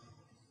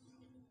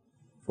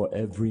for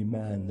every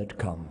man that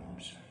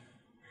comes.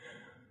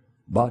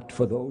 But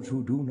for those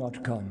who do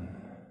not come,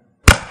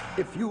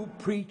 if you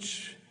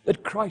preach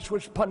that Christ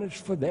was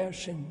punished for their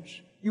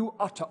sins, you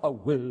utter a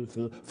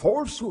willful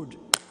falsehood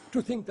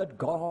to think that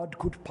God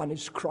could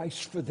punish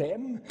Christ for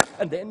them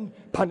and then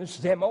punish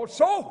them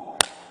also.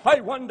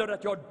 I wonder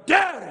at your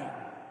daring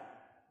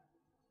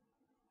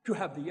to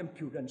have the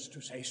impudence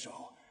to say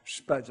so.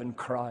 Spurgeon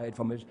cried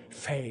from his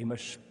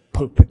famous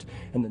pulpit,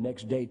 and the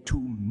next day 2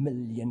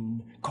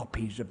 million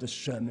copies of the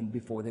sermon,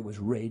 before there was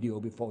radio,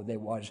 before there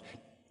was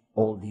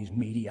all these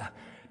media.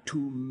 2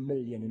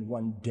 million in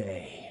one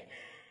day.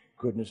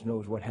 Goodness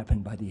knows what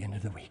happened by the end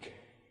of the week.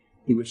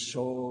 He was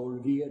so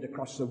revered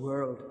across the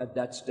world at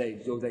that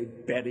stage, though they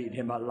buried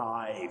him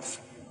alive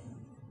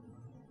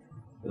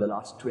for the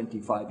last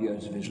 25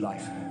 years of his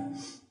life.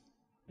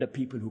 The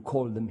people who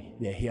called him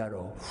their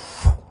hero.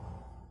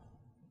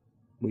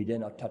 We dare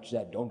not touch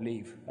that. Don't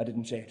leave. I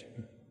didn't say it.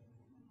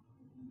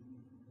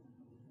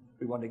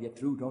 We want to get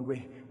through, don't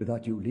we?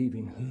 Without you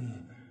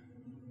leaving.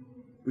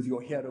 With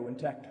your hero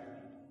intact.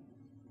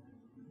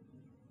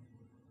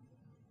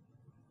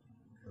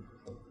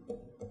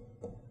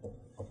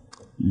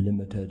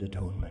 Limited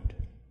atonement.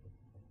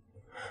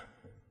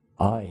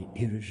 I,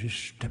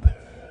 irresistible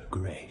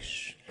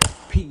grace.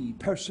 P,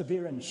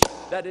 perseverance.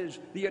 That is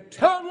the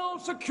eternal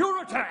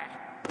security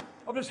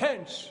of his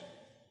hence.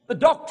 The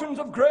doctrines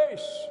of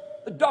grace.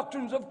 The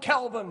doctrines of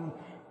Calvin,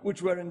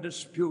 which were in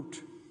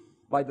dispute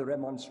by the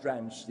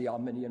remonstrants, the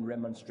Arminian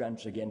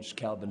remonstrants against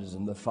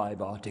Calvinism, the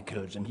 5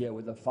 articles, and here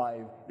were the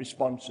 5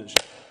 responses.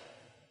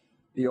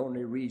 The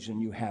only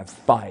reason you have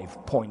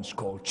 5 points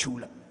called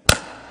tulip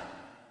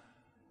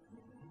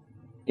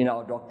in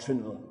our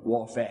doctrinal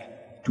warfare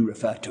to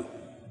refer to.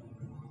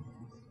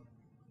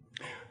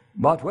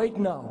 But wait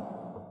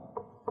now,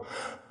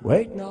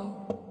 wait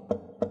now,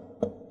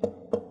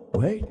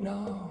 wait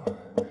now.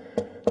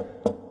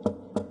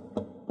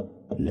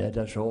 Let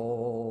us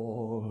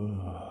all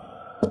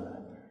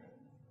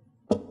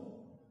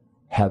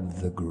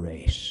have the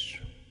grace.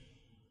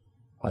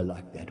 I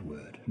like that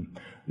word.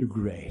 The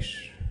grace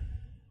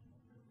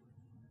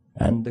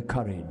and the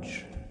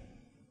courage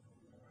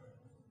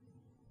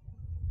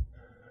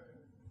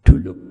to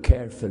look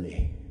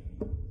carefully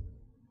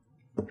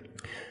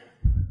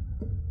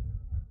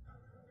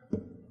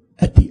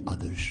at the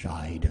other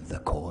side of the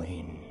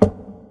coin.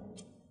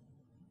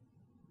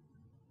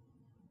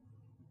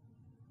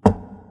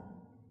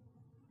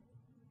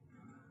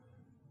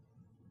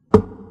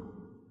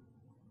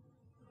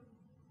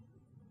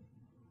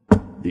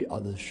 The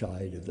other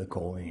side of the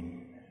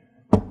coin.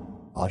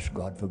 Ask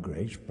God for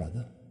grace,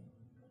 brother.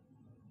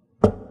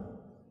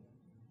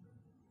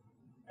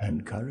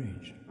 And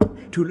courage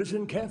to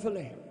listen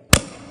carefully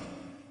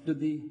to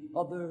the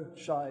other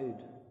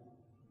side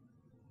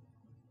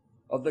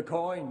of the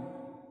coin.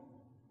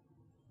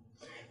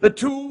 The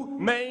 2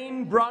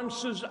 main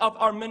branches of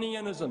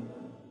Arminianism.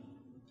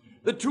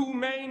 The 2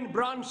 main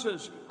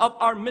branches of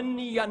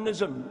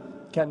Arminianism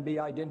can be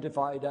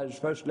identified as,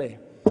 firstly,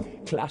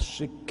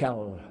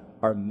 classical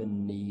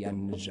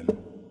Arminianism.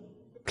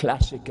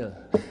 Classical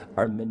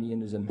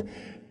Arminianism,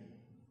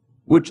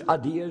 which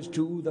adheres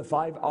to the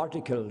 5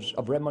 articles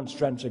of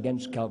remonstrance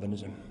against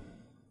Calvinism,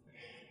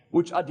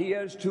 which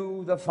adheres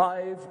to the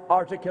 5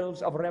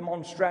 articles of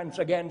remonstrance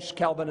against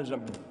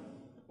Calvinism,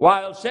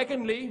 while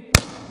secondly,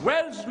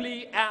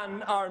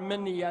 Wesleyan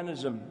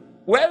Arminianism.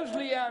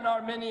 Wesleyan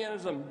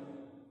Arminianism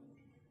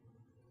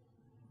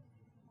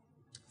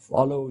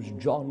follows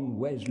John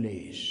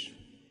Wesley's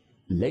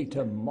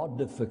later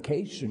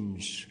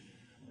modifications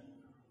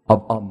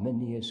of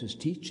Arminius'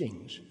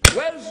 teachings.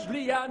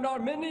 Wesleyan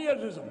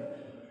Arminianism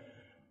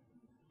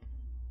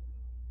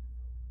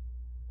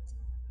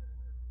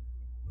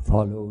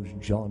follows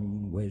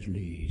John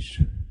Wesley's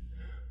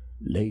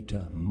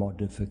later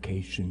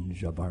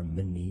modifications of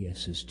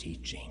Arminius'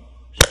 teachings.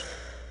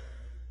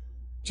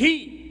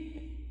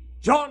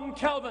 John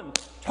Calvin,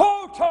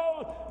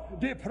 total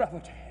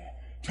depravity.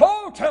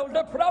 Total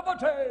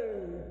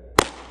depravity.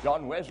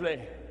 John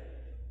Wesley,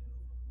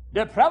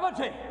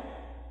 depravity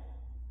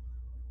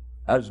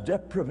as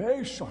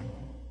deprivation.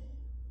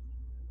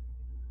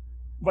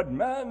 But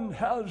man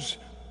has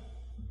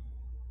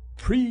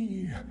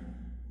prevenient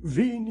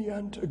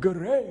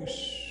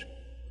grace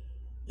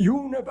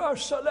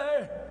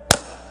universally.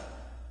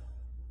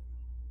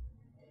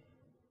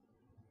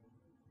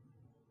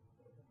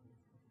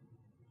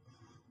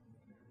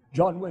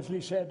 John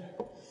Wesley said,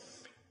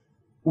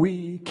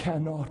 we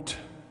cannot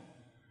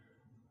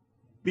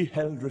be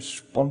held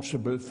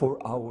responsible for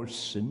our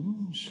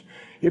sins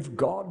if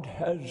God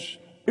has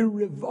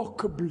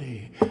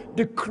irrevocably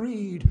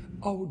decreed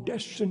our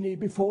destiny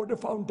before the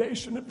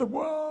foundation of the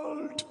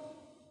world.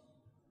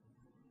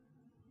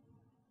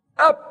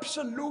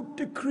 Absolute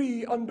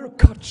decree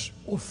undercuts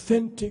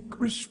authentic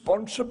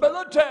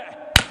responsibility.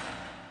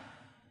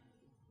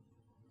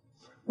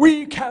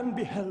 We can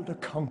be held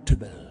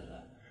accountable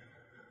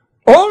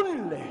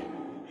only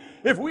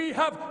if we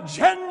have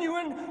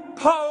genuine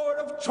power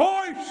of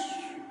choice.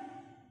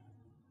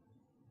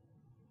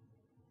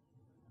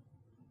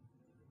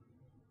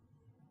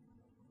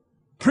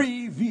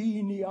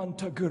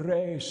 Prevenient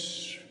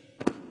grace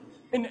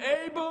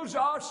enables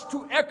us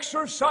to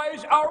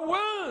exercise our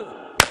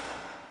will.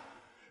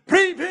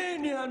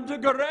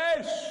 Prevenient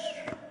grace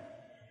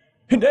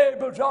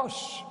enables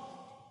us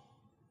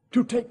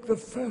to take the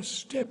first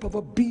step of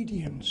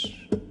obedience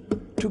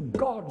to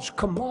God's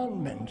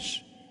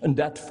commandments, and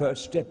that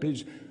first step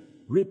is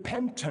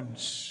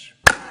repentance.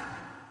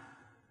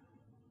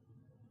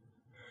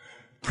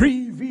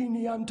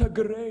 Prevenient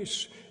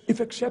grace, if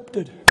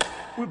accepted,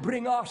 will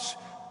bring us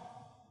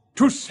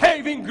to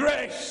saving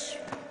grace.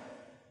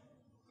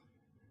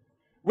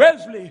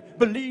 Wesley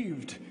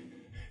believed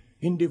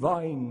in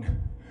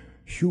divine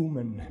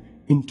human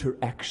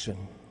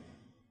interaction.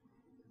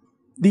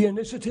 The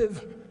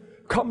initiative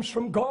comes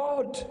from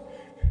God,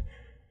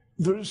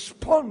 the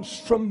response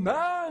from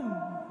man.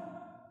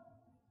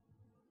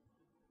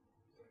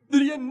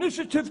 The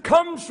initiative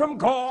comes from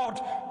God,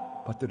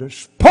 but the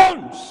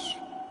response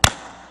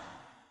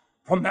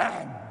from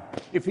man.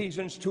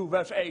 Ephesians 2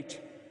 verse 8.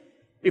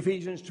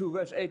 Ephesians 2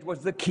 verse 8 was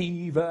the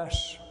key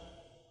verse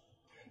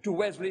to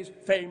Wesley's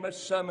famous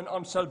sermon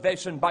on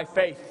salvation by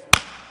faith,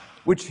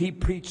 which he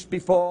preached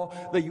before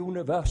the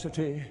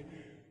university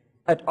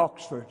at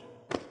Oxford.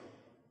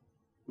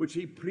 Which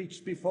he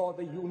preached before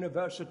the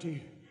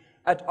university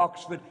at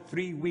Oxford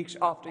 3 weeks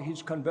after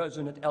his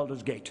conversion at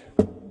Aldersgate.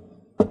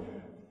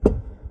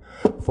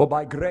 For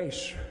by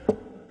grace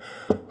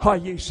are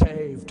ye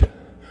saved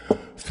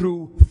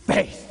through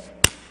faith.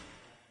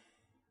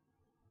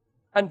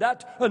 And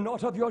that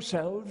not of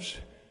yourselves,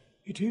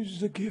 it is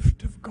the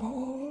gift of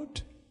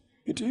God.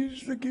 It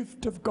is the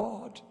gift of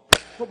God.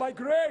 For by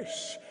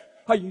grace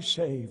are ye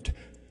saved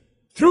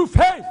through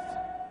faith.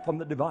 From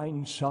the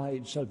divine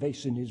side,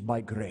 salvation is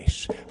by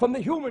grace. From the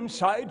human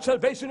side,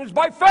 salvation is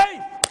by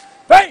faith.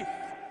 Faith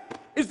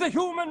is the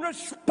human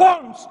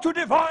response to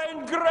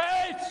divine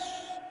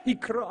grace, he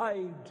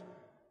cried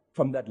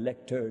from that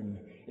lectern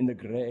in the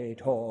great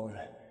hall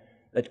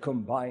that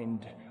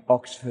combined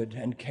Oxford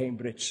and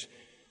Cambridge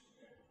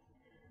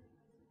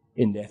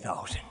in their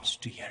thousands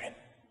to hear him.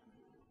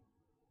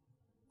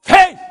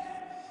 Faith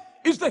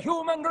is the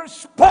human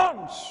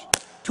response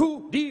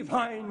to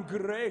divine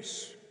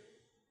grace.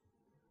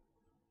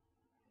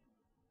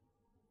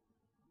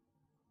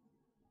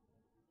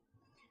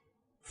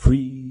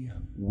 Free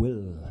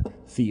will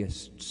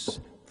theists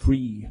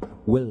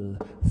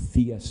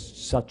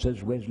such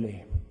as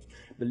Wesley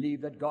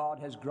believe that God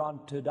has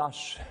granted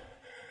us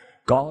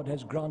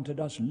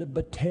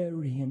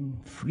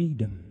libertarian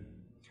freedom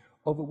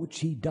over which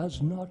he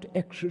does not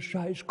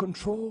exercise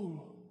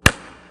control.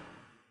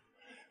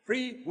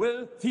 Free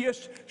will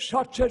theists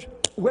such as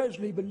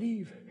Wesley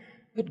believe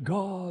that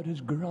God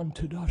has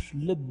granted us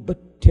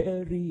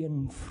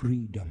libertarian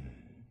freedom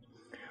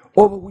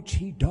over which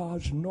he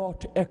does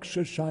not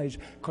exercise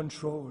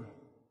control.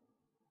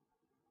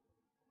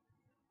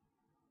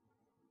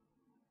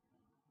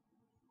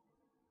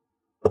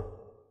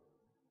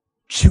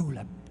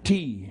 Tulip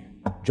T.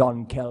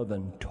 John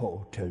Calvin,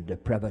 total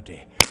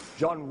depravity.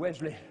 John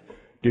Wesley,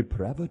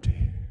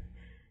 depravity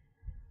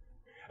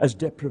as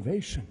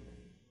deprivation.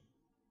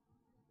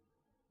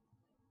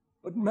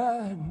 But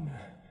man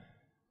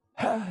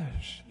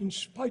has, in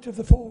spite of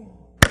the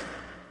fall,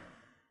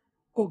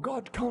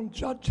 God can't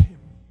judge him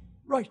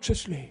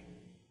righteously.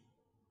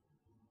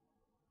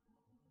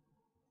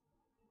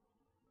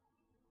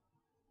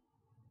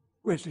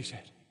 Wesley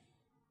said,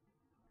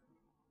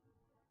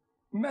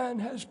 man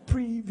has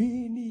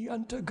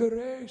prevenient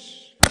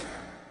grace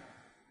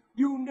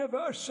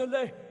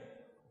universally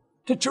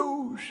to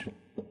choose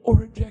or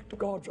reject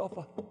God's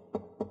offer.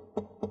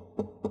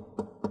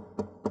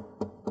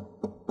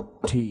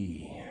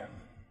 T.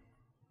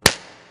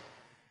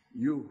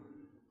 You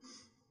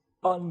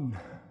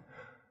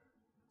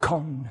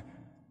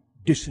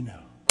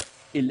unconditional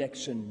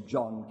election,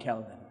 John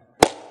Calvin.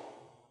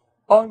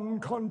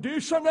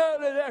 Unconditional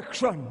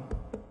election,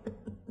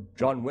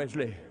 John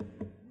Wesley.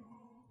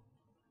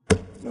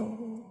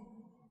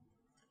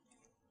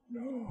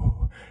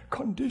 No,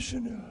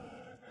 conditional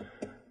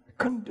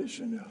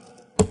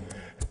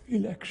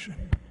election.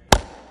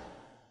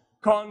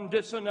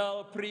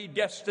 Conditional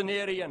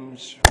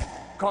predestinarians.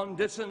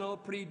 Conditional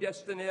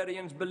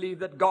predestinarians believe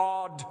that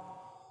God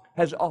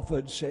has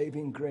offered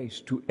saving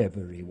grace to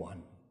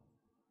everyone.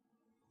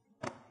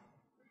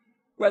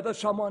 Whether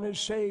someone is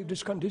saved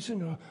is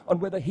conditional on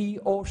whether he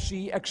or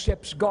she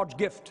accepts God's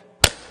gift.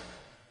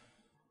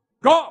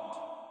 God,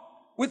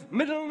 with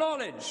middle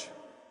knowledge.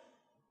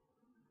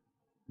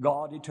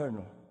 God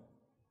eternal.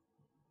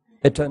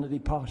 Eternity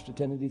past,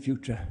 eternity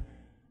future.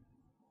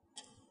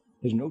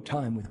 There's no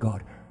time with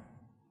God.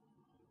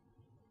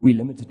 We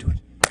limit it to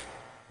it.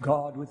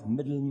 God with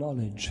middle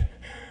knowledge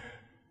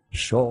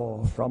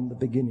saw from the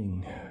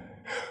beginning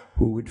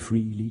who would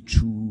freely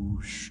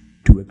choose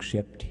to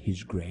accept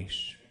his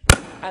grace,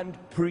 and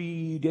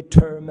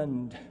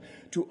predetermined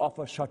to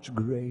offer such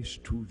grace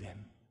to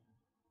them.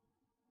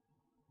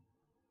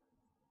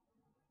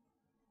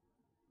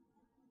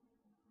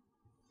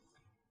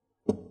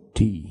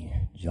 T.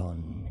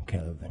 John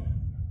Calvin.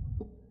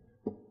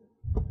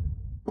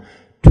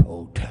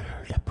 Total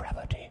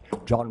depravity.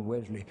 John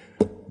Wesley.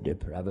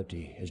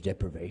 Depravity is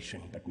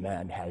deprivation, but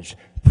man has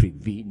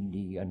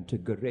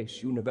prevenient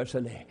grace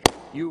universally.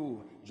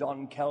 You,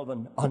 John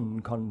Calvin,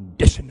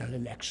 unconditional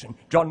election.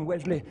 John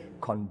Wesley,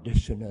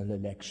 conditional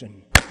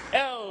election.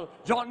 L.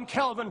 John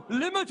Calvin,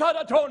 limited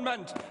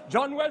atonement.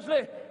 John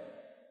Wesley,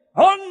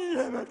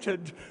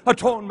 unlimited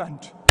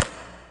atonement.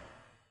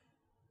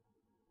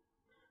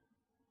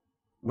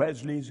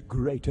 Wesley's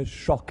greatest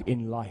shock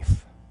in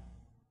life.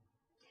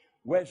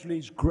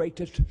 Wesley's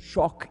greatest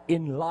shock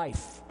in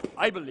life,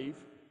 I believe,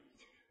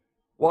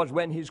 was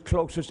when his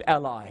closest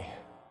ally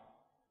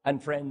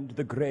and friend,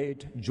 the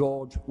great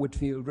George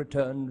Whitefield,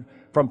 returned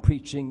from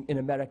preaching in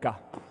America.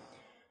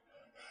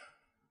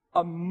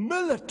 A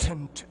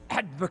militant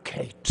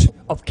advocate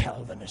of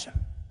Calvinism.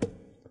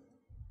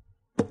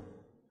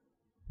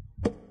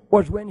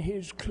 Was when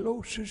his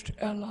closest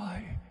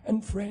ally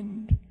and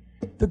friend,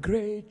 the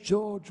great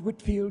George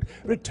Whitefield,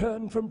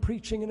 returned from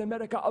preaching in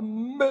America. A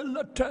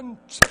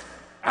militant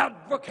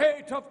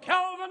advocate of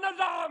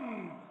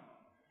Calvinism.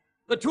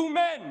 The two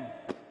men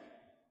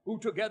who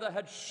together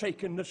had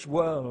shaken this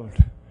world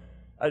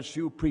as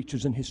few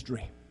preachers in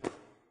history,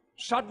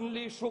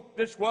 suddenly shook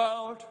this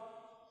world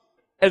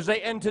as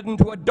they entered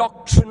into a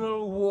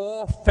doctrinal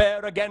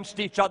warfare against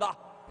each other.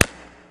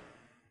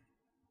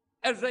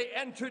 As they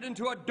entered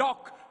into a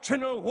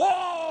doctrinal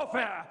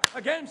warfare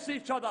against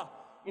each other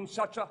in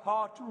such a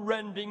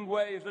heart-rending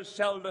way as has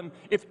seldom,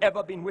 if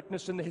ever, been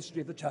witnessed in the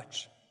history of the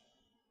church.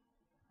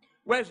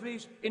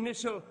 Wesley's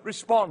initial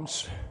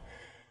response,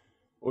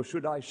 or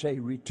should I say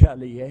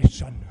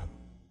retaliation,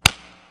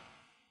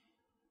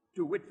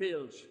 to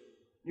Whitefield's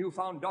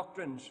newfound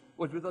doctrines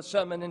was with a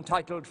sermon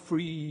entitled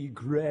Free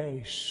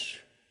Grace.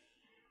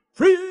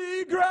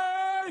 Free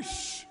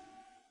grace!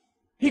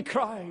 He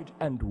cried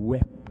and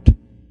wept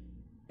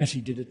as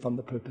he did it from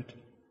the pulpit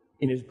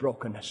in his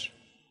brokenness.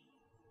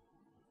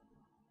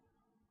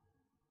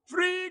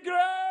 Free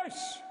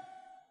grace!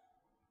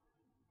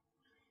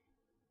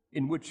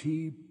 In which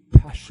he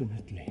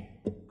passionately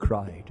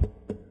cried,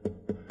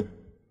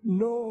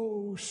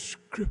 no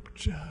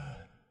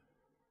scripture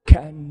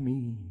can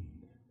mean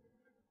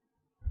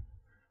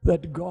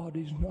that God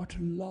is not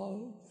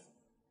love,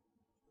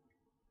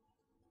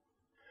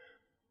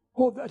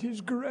 or that his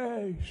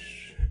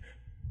grace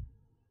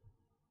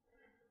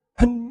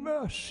and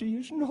mercy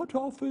is not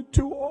offered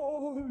to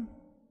all.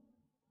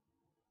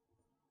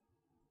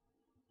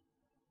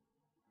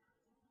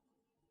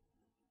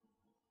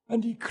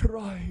 And he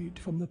cried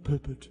from the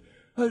pulpit,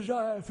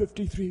 Isaiah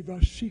 53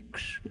 verse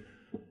 6,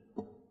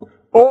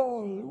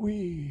 all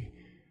we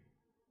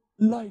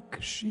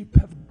like sheep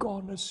have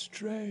gone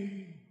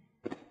astray.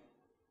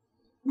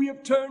 We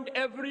have turned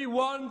every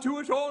one to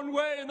his own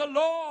way, and the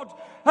Lord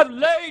hath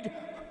laid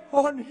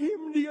on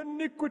him the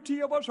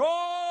iniquity of us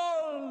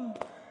all.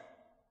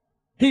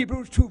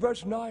 Hebrews 2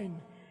 verse 9,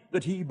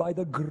 that he by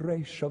the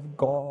grace of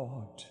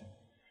God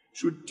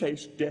should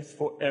taste death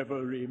for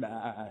every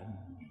man.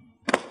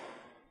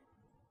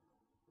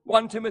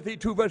 1 Timothy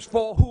 2 verse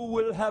 4, who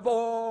will have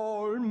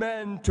all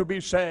men to be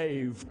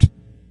saved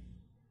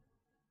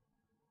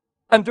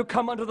and to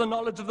come unto the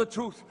knowledge of the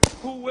truth.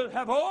 Who will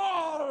have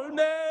all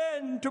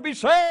men to be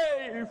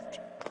saved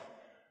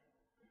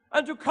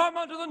and to come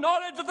unto the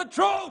knowledge of the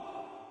truth.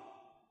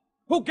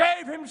 Who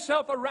gave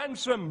himself a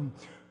ransom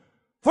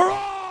for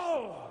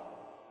all.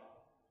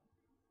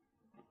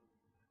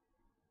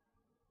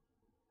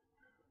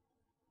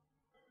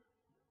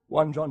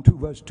 (1 John 2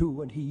 verse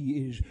 2), and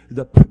he is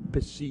the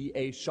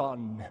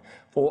propitiation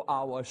for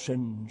our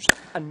sins,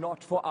 and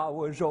not for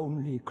ours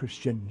only,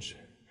 Christians,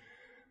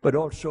 but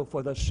also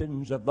for the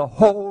sins of the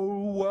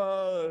whole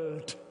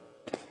world.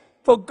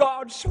 For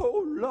God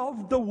so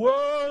loved the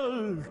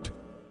world.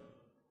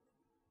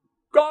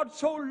 God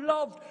so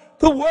loved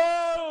the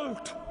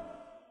world.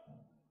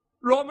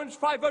 Romans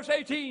 5 verse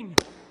 18.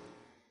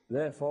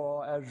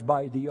 Therefore, as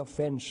by the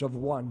offense of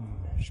one,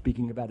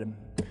 speaking of Adam,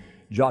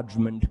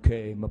 judgment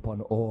came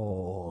upon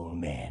all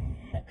men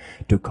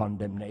to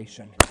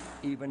condemnation,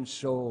 even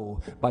so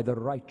by the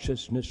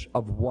righteousness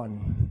of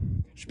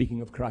one,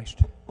 speaking of Christ,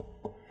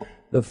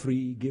 the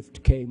free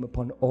gift came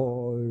upon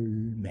all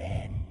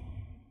men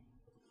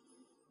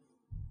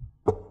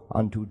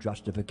unto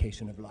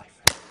justification of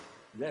life.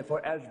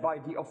 Therefore, as by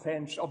the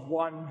offense of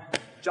one,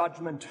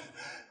 judgment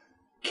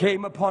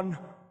came upon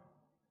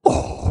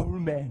all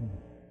men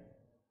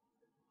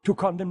to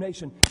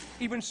condemnation,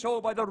 even so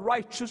by the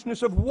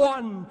righteousness of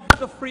one,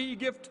 the free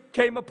gift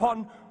came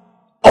upon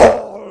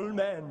all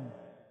men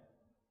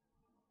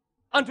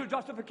unto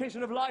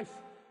justification of life.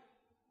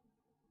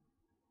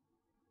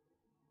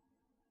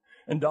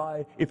 And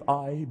I, if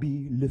I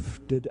be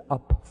lifted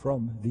up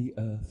from the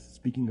earth,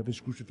 speaking of his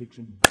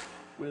crucifixion,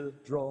 will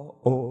draw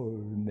all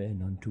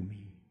men unto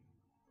me.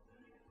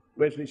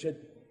 Wesley said,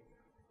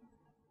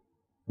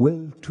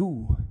 will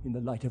too, in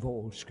the light of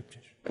all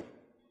scriptures.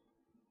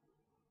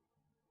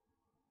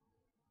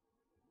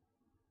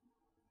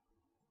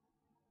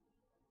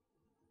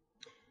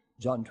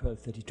 John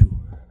 12:32.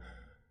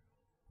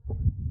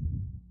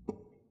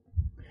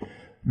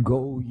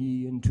 Go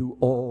ye into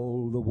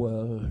all the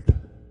world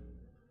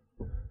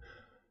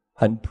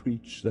and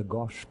preach the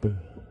gospel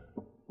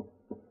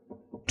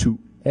to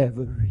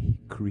every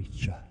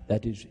creature.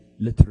 That is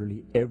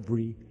literally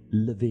every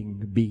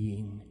living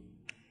being.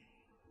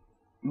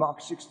 Mark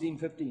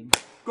 16:15.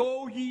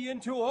 Go ye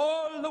into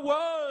all the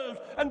world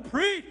and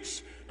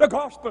preach the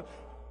gospel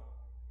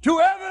to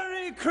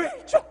every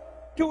creature,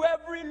 to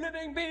every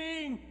living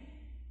being.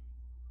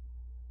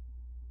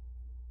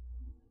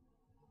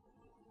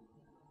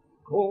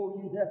 Go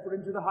ye therefore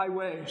into the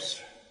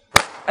highways,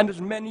 and as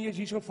many as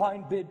ye shall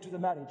find bid to the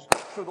marriage.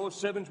 So those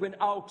servants went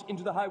out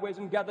into the highways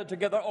and gathered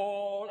together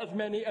all, as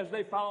many as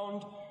they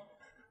found,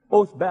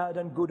 both bad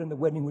and good, and the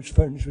wedding was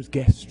furnished with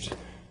guests.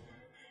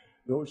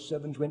 Those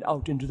servants went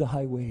out into the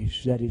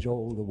highways, that is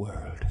all the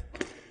world,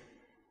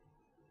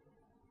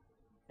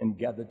 and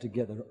gathered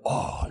together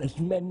all, as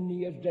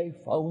many as they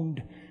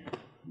found.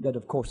 That,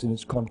 of course, in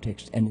its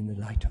context and in the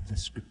light of the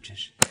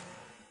scriptures,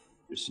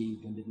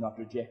 received and did not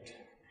reject.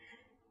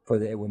 For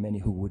there were many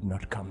who would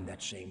not come,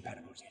 that same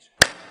parable says.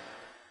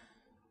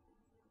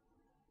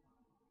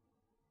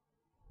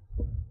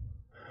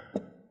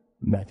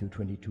 Matthew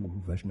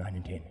 22, verse 9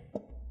 and 10.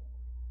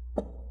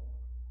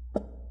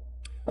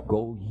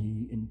 Go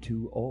ye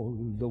into all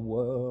the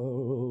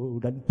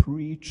world and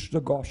preach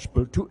the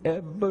gospel to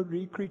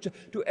every creature,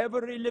 to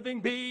every living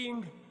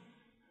being.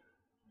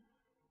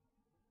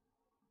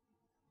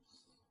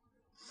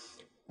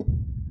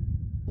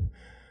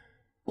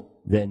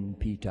 Then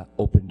Peter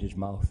opened his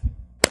mouth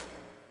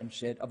and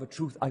said, of a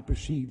truth I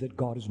perceive that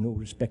God is no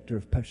respecter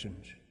of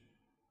persons.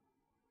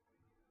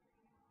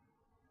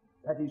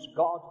 That is,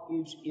 God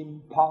is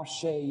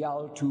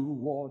impartial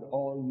toward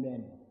all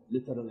men,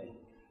 literally.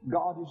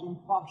 God is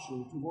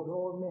impartial toward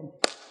all men.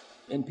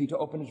 Then Peter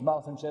opened his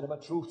mouth and said, of a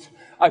truth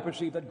I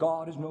perceive that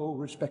God is no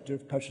respecter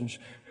of persons.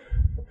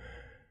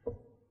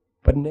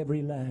 But in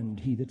every land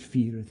he that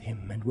feareth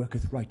him and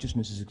worketh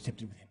righteousness is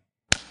accepted with him.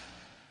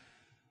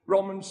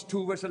 Romans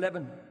 2 verse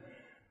 11.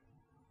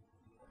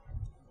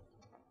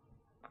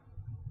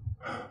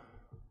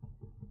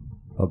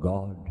 For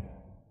God,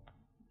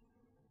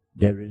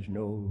 there is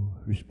no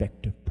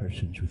respect of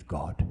persons with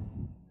God,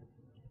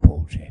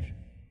 Paul says.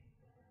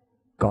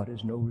 God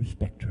is no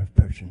respecter of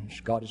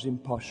persons. God is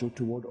impartial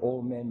toward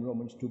all men,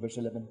 Romans 2 verse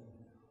 11.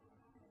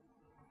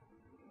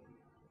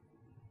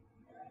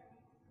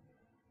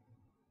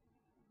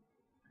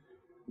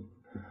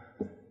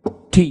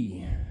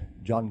 T.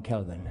 John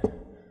Calvin.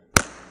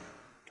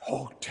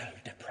 Total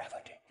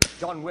depravity.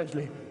 John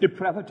Wesley.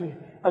 Depravity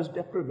as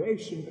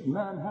deprivation that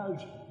man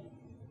has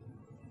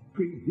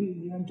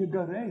prevenient to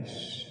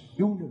grace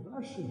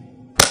universally.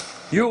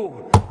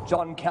 You,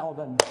 John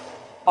Calvin.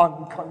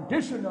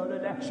 Unconditional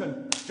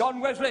election. John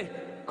Wesley.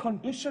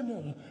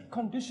 Conditional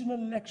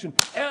election.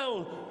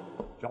 L.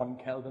 John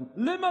Calvin.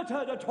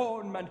 Limited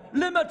atonement.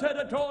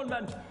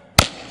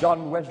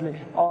 John Wesley.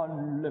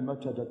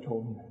 Unlimited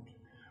atonement.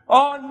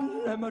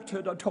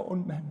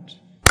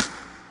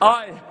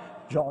 I,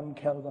 John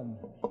Calvin.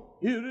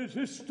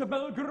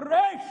 Irresistible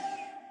grace.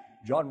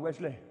 John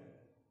Wesley.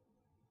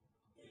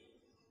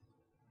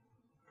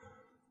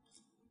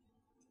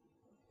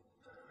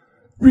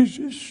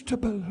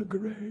 Resistible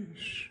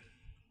grace.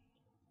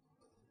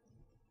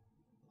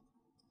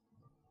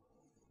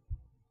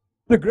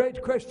 The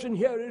great question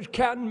here is,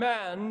 can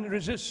man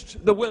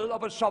resist the will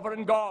of a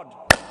sovereign God?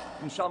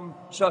 In some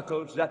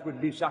circles that would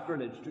be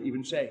sacrilege to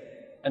even say,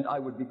 and I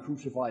would be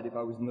crucified if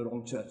I was in the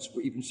wrong church for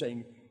even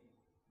saying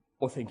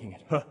or thinking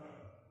it.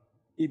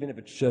 Even if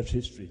it's church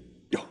history.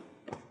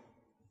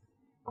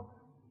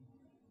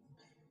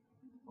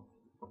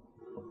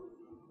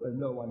 Well,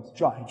 no one's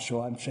tried,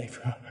 so I'm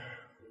safe.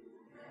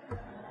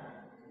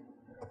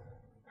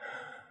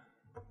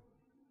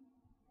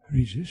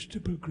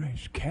 Resistible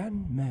grace.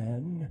 Can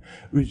man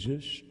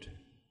resist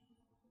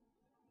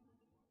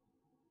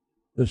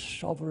the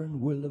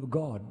sovereign will of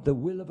God? The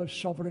will of a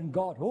sovereign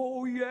God.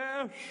 Oh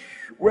yes,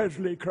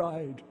 Wesley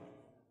cried.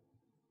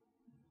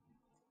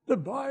 The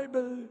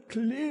Bible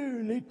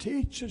clearly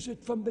teaches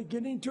it from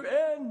beginning to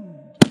end.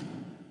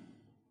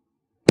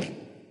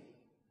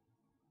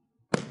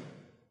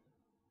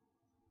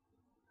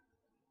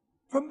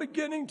 From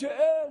beginning to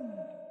end.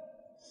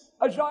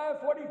 Isaiah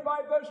 45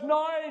 verse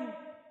 9.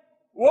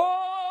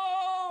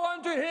 Woe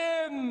unto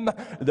him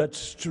that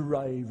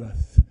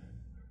striveth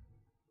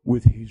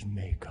with his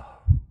Maker.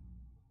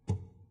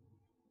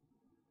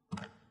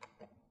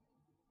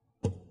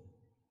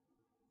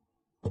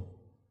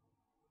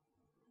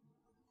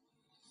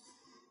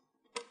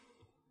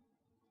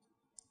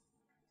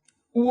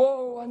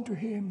 Woe unto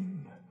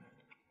him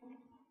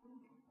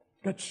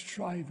that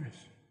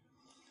striveth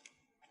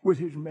with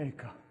his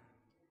Maker.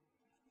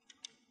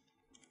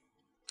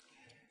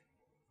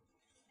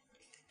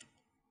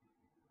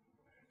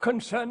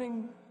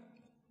 Concerning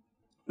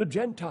the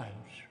Gentiles.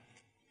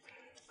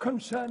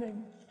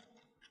 Concerning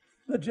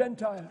the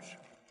Gentiles.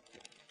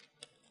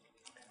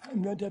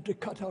 I'm going to have to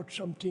cut out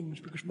some things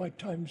because my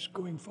time's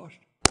going fast.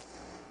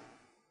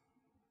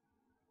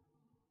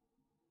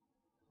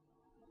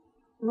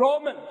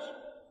 Romans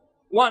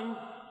 1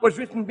 was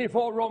written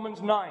before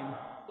Romans 9.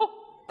 Oh,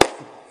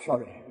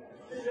 sorry.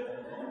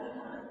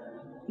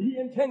 He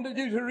intended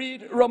you to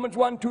read Romans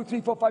 1, 2,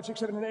 3, 4, 5, 6,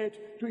 7, and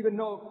 8 to even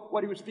know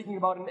what he was speaking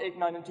about in 8,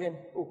 9, and 10.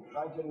 Oh,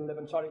 9, 10, and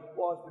 11, sorry.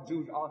 Was the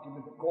Jews'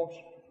 argument, of course.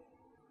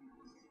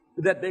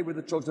 That they were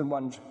the chosen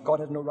ones. God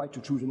has no right to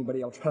choose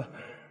anybody else.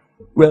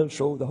 Well,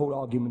 so the whole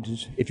argument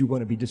is, if you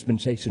want to be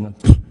dispensational,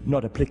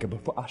 not applicable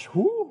for us.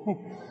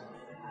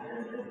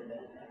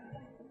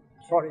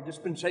 Sorry,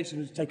 dispensation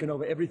has taken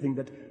over everything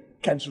that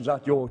cancels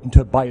out your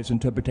biased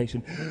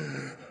interpretation.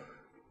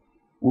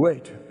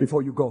 Wait,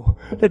 before you go.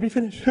 Let me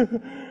finish.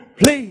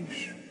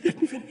 Please, let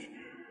me finish.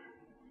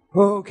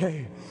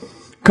 Okay,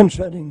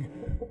 concerning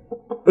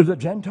the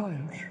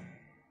Gentiles.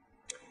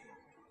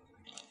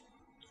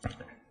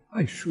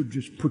 I should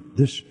just put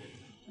this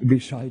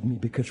beside me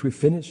because we're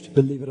finished,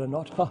 believe it or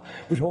not,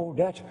 with all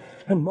that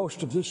and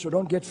most of this, so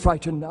don't get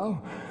frightened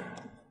now.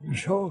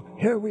 So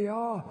here we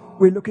are,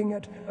 we're looking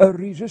at a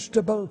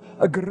resistible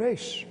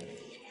grace.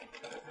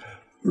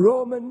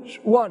 Romans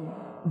 1,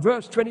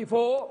 verse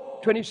 24,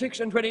 26,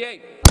 and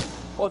 28.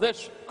 For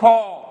this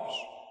cause,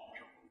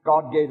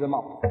 God gave them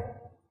up.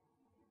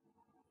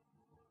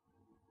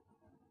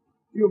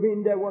 You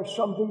mean there was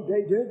something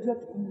they did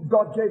that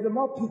God gave them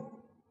up?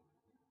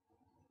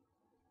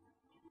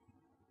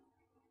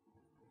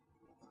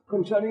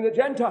 Concerning the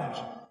Gentiles.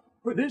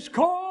 For this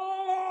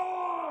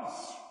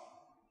cause,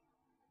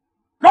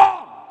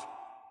 God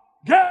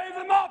gave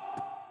them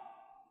up.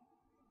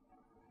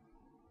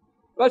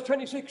 Verse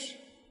 26.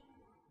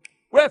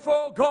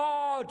 Wherefore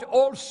God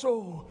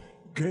also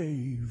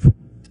gave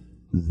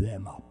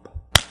them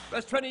up.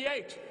 Verse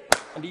 28.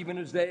 And even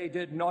as they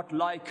did not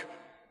like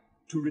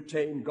to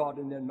retain God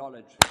in their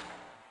knowledge,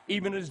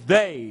 even as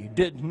they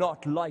did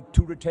not like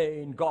to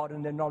retain God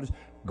in their knowledge,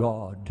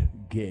 God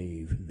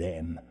gave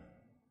them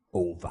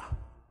over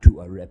to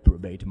a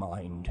reprobate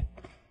mind.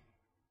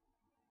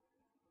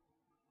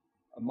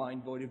 A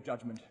mind void of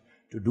judgment,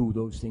 to do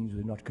those things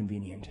that are not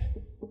convenient.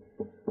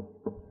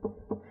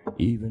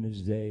 Even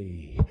as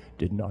they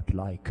did not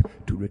like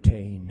to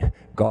retain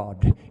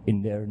God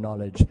in their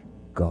knowledge,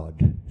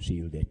 God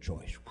sealed their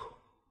choice.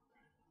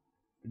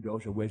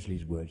 Those are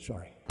Wesley's words,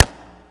 sorry.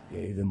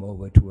 Gave them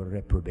over to a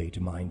reprobate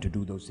mind, to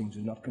do those things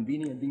that are not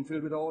convenient, being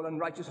filled with all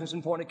unrighteousness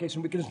and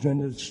fornication, wickedness,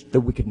 and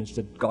the wickedness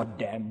that God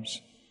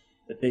damns,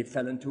 that they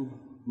fell into,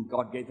 and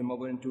God gave them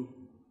over into.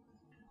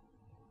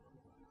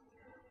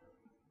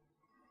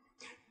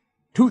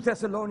 2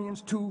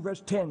 Thessalonians 2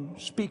 verse 10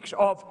 speaks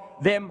of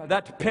them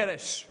that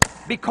perish,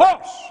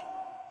 because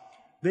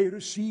they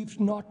received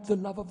not the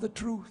love of the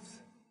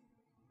truth,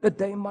 that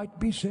they might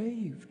be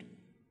saved.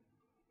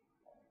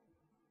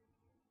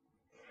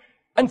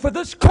 And for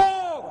this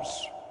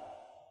cause,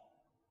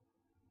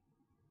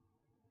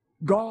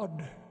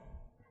 God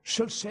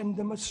shall send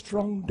them a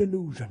strong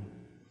delusion,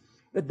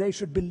 that they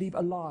should believe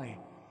a lie,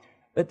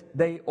 that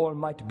they all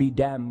might be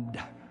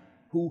damned,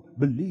 who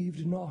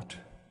believed not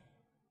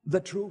the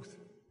truth.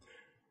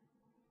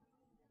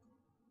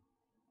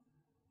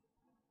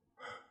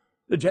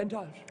 The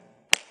Gentiles.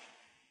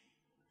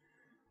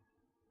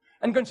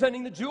 And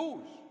concerning the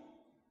Jews,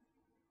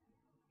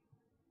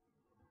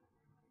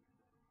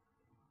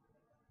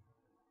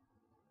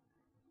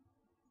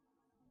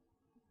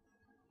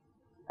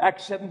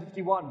 Acts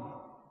 7:51,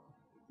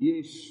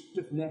 ye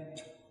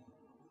stiff-necked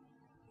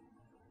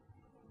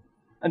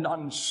and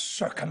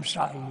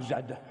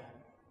uncircumcised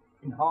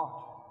in heart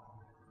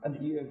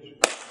and ears,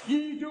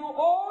 ye do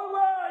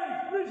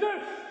always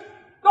resist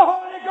the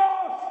Holy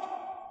Ghost.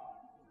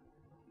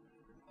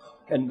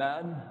 Can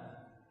man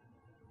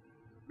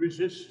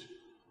resist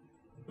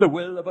the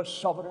will of a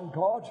sovereign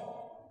God?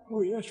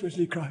 Oh yes,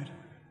 Wesley cried.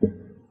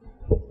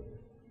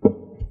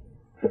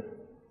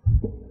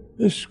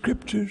 The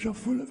scriptures are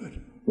full of it.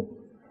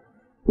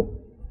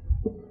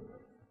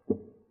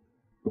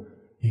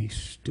 Ye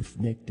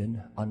stiff-necked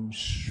and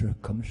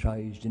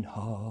uncircumcised in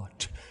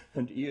heart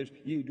and ears,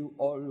 ye do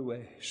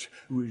always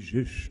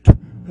resist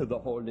the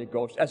Holy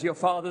Ghost. As your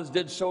fathers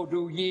did, so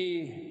do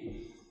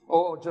ye.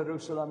 O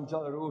Jerusalem,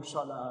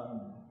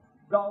 Jerusalem,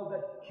 thou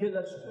that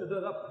killest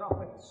the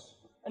prophets,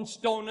 and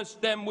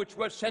stonest them which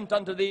were sent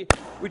unto thee,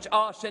 which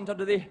are sent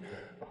unto thee.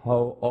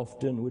 How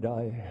often would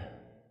I,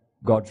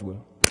 God's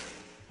will,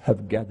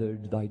 have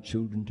gathered thy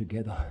children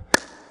together,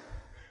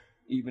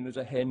 even as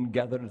a hen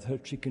gathereth her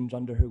chickens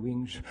under her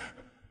wings,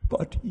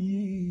 but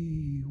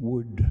ye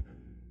would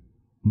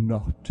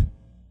not.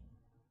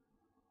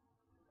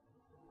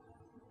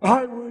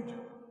 I would.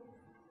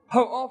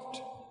 How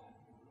oft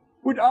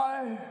would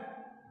I,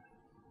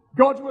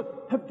 God's will,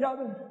 have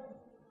gathered,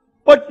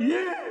 but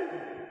ye?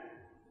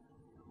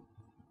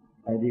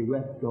 And he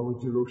wept over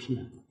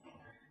Jerusalem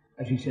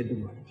as he said the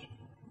words.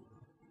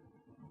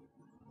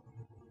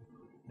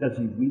 Does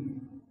he weep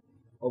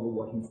over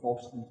what he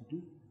forced them to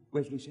do?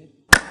 Wesley said.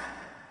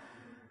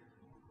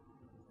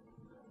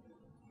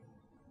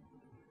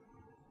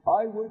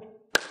 I would,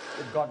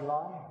 if God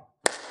lie,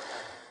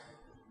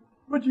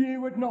 but ye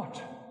would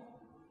not.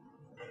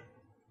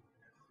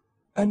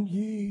 And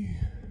ye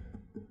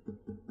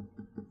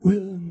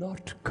will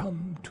not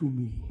come to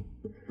me,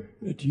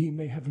 that ye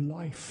may have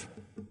life.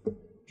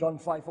 John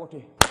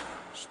 5:40.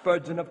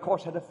 Spurgeon, of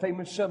course, had a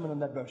famous sermon on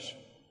that verse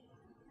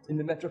in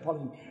the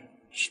Metropolitan.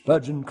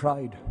 Spurgeon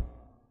cried,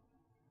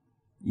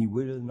 "Ye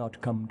will not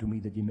come to me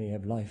that ye may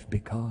have life,"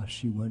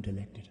 because you weren't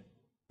elected.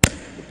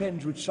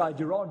 Depends which side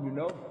you're on, you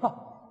know.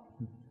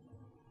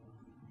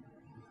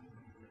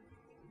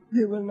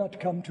 Ye will not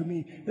come to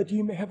me that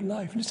ye may have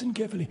life. Listen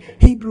carefully.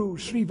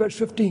 Hebrews 3 verse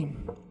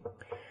 15.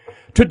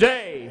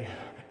 Today,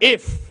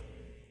 if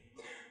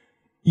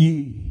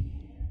ye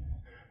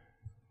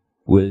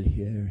will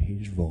hear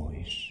his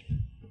voice,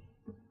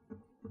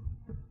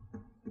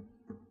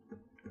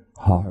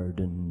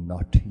 harden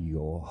not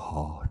your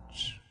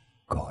hearts,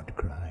 God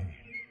cries.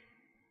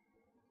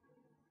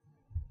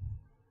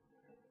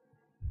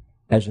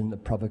 As in the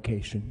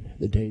provocation,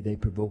 the day they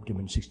provoked him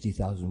and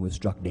 60,000 were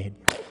struck dead.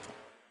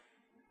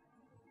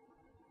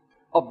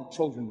 Of the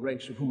chosen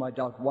race, of whom I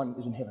doubt one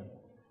is in heaven.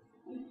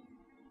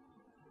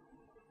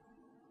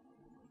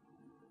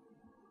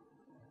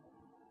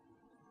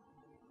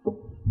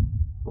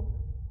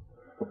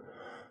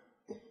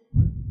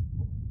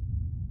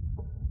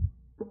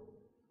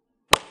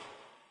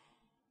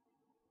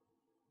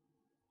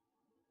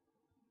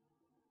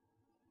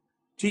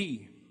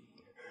 T.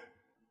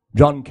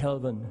 John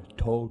Calvin,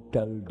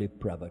 total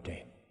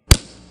depravity.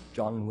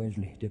 John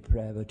Wesley,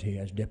 depravity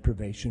as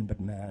deprivation, but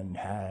man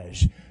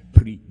has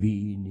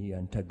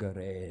prevenient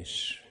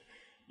grace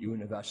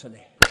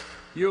universally.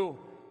 You,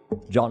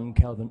 John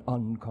Calvin,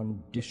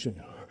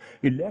 unconditional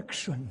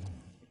election.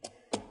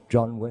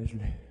 John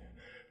Wesley,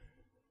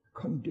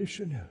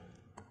 conditional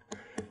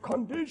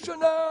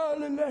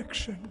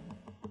election.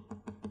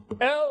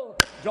 L,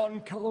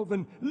 John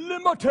Calvin,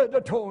 limited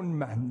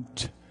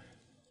atonement.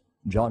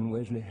 John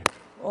Wesley,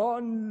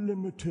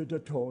 unlimited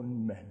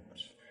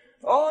atonement.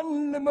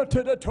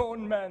 Unlimited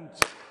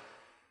atonement.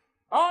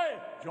 I,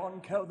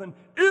 John Calvin,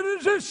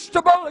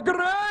 irresistible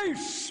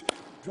grace.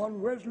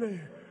 John Wesley,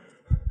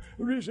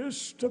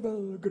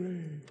 resistible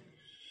grace.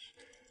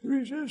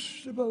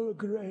 Resistible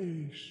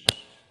grace.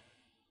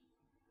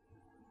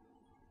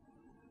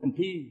 And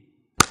P,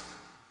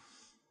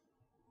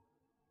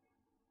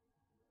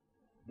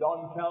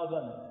 John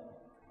Calvin,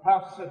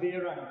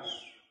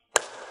 perseverance.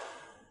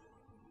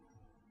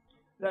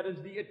 That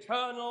is the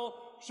eternal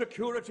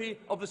security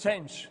of the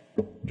saints.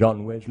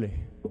 John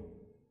Wesley,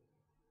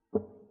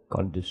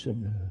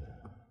 conditional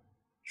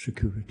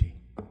security.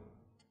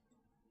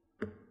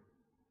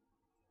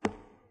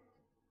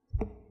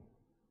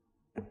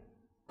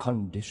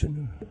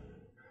 Conditional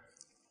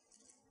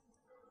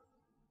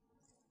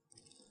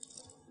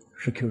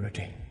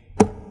security.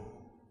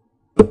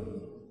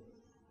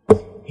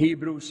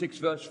 Hebrews 6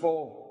 verse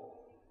 4.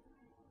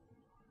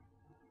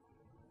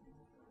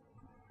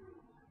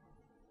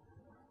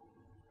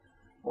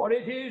 For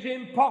it is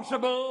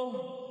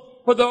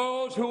impossible for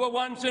those who were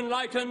once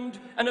enlightened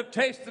and have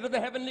tasted of the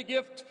heavenly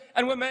gift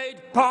and were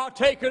made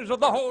partakers of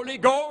the Holy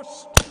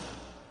Ghost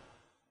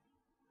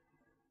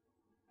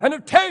and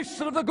have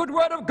tasted of the good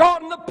word of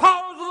God and the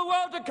powers of the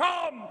world to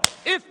come,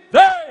 if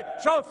they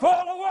shall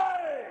fall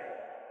away,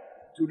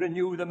 to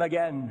renew them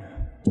again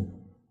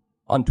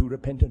unto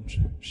repentance,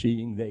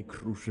 seeing they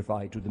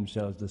crucify to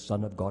themselves the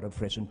Son of God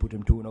afresh and put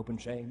him to an open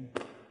shame.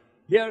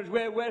 Here's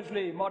where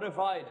Wesley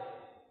modified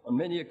on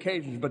many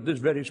occasions, but this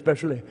very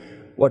specially,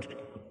 what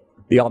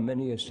the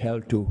Arminians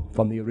held to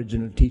from the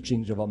original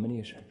teachings of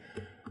Arminius.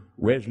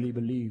 Wesley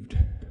believed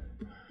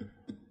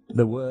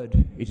the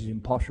word, it is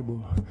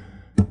impossible,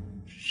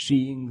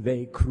 seeing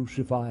they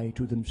crucify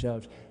to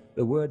themselves.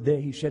 The word there,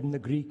 he said in the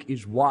Greek,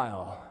 is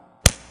while.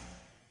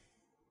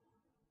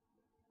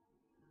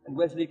 And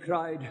Wesley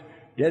cried,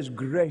 there's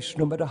grace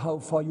no matter how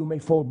far you may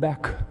fall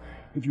back,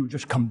 if you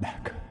just come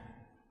back.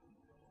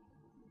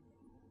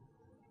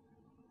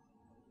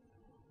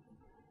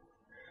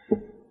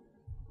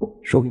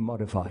 So he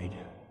modified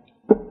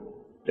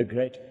the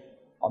great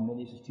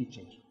Arminianism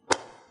teachings,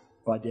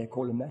 if I dare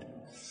call them that.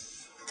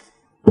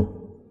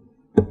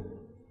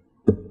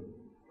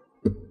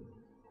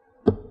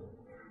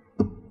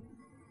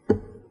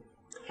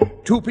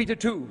 2 Peter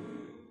 2,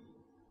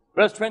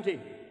 verse 20.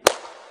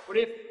 For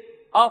if,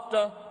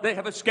 after they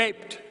have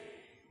escaped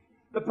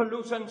the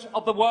pollutions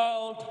of the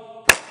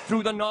world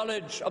through the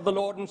knowledge of the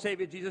Lord and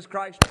Savior Jesus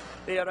Christ,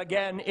 they are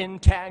again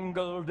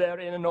entangled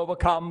therein and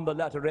overcome, the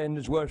latter end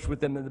is worse with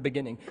them than the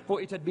beginning.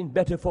 For it had been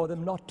better for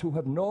them not to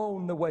have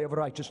known the way of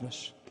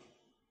righteousness,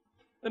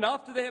 than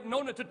after they have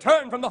known it to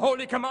turn from the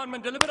holy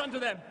commandment delivered unto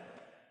them.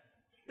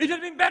 It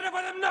had been better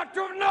for them not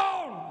to have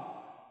known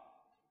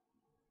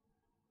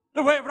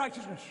the way of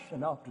righteousness,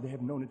 and after they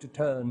have known it to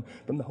turn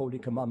from the holy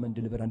commandment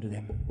delivered unto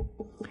them.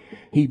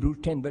 Hebrews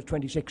 10, verse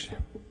 26.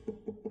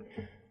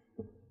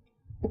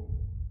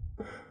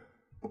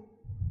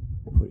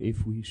 For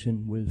if we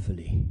sin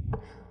willfully,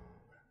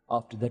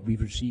 after that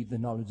we've received the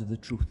knowledge of the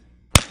truth,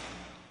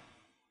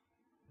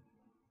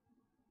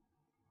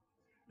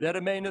 there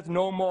remaineth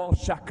no more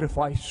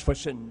sacrifice for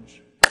sins.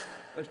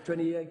 Verse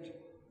 28,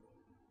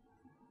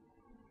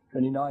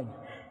 29.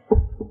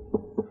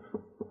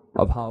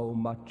 Of how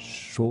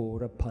much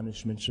sore a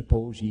punishment,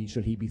 suppose ye,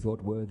 shall he be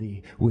thought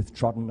worthy, who hath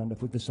trodden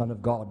underfoot the Son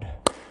of God,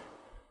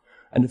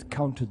 and hath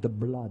counted the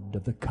blood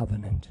of the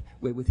covenant,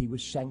 wherewith he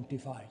was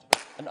sanctified,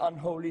 an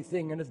unholy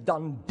thing, and hath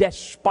done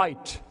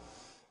despite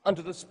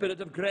unto the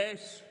Spirit of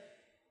grace.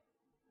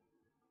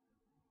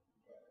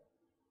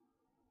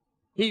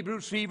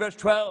 Hebrews 3, verse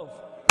 12.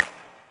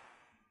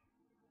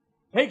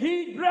 Take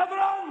heed,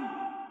 brethren,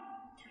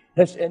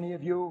 lest any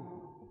of you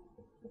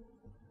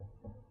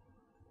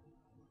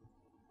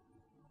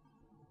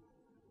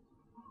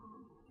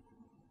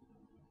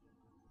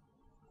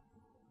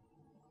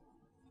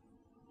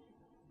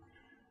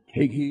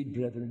take heed,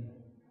 brethren,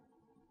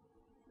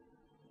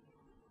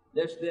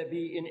 lest there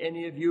be in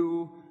any of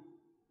you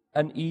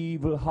an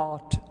evil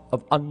heart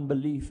of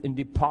unbelief in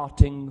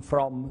departing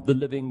from the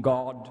living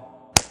God.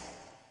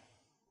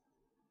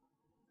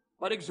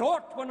 But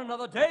exhort one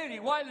another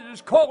daily while it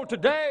is called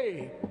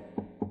today.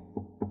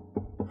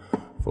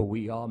 For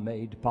we are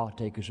made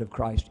partakers of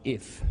Christ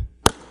if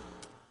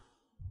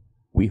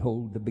we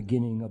hold the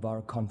beginning of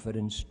our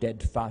confidence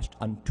steadfast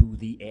unto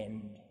the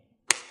end.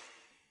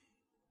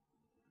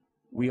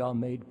 We are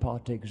made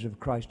partakers of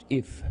Christ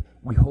if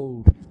we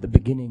hold the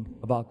beginning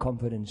of our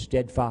confidence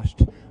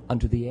steadfast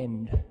unto the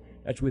end.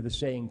 That's where the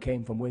saying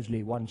came from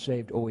Wesley, once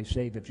saved, always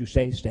saved, if you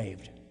say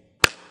saved.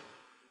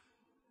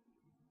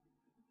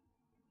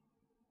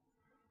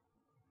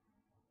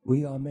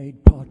 We are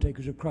made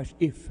partakers of Christ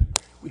if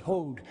we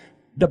hold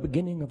the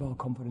beginning of our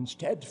confidence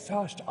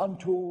steadfast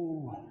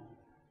unto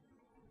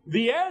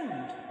the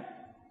end.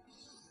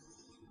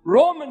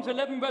 Romans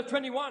 11, verse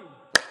 21.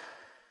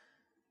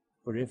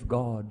 For if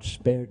God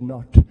spared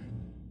not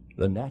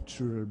the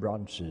natural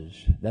branches,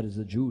 that is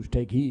the Jews,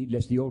 take heed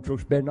lest the also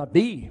spare not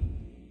thee.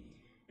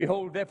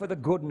 Behold therefore the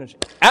goodness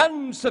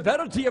and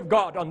severity of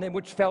God on them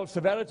which fell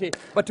severity,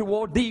 but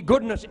toward thee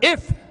goodness,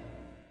 if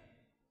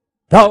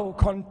thou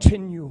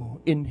continue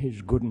in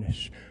his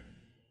goodness,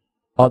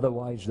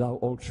 otherwise thou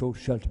also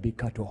shalt be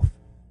cut off.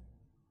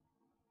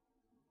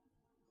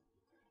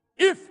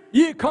 If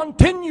ye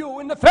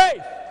continue in the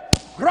faith,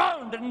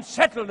 grounded and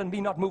settled, and be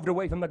not moved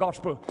away from the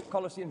gospel.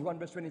 Colossians 1,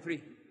 verse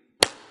 23.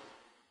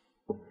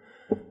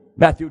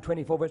 Matthew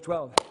 24, verse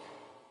 12.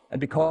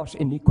 And because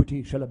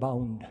iniquity shall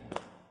abound,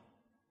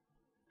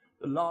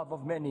 the love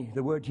of many,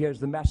 the word here is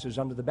the masses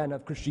under the banner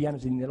of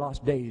Christianity in the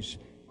last days,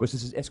 because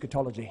this is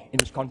eschatology in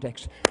this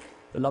context.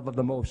 The love of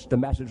the most, the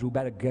masses who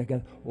better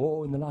get,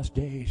 oh, in the last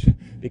days,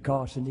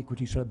 because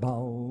iniquity shall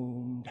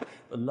abound,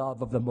 the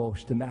love of the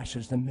most, the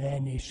masses, the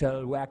many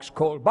shall wax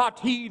cold, but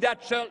he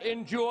that shall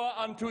endure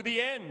unto the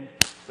end,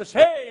 the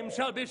same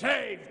shall be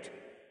saved.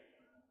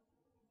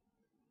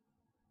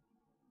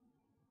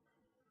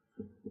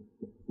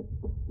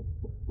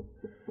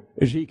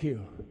 Ezekiel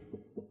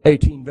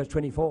 18, verse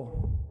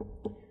 24.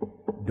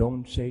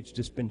 Don't say it's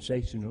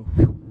dispensational.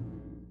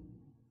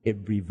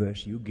 Every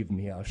verse you give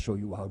me, I'll show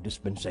you how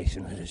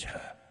dispensational it is.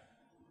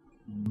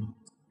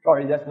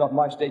 Sorry, that's not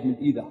my statement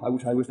either. I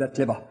wish I was that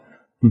clever.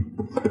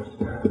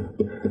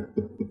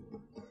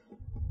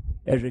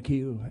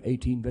 Ezekiel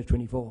 18, verse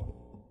 24.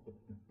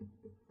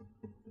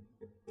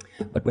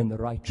 But when the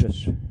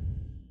righteous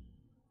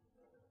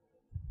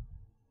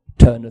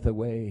turneth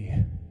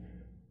away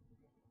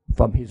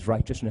from his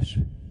righteousness,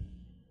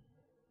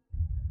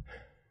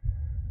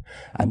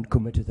 and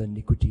committeth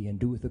iniquity, and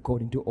doeth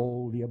according to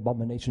all the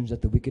abominations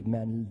that the wicked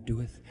man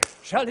doeth,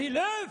 shall he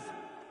live?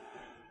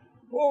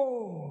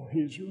 Oh,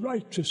 his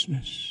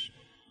righteousness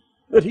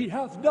that he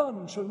hath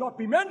done shall not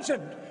be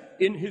mentioned.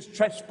 In his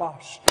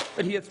trespass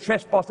that he hath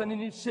trespassed, and in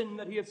his sin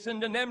that he hath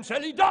sinned, in them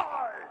shall he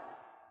die.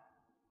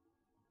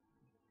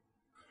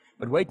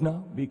 But wait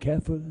now, be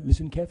careful,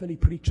 listen carefully,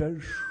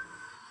 preachers.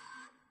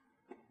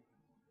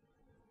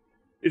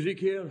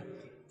 Ezekiel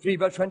 3,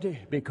 verse 20,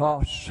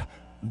 because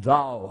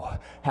thou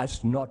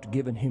hast not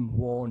given him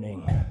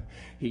warning,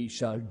 he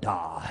shall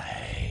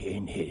die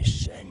in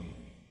his sin.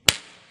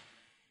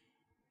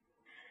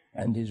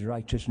 And his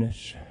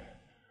righteousness,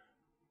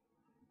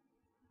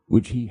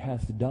 which he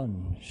hath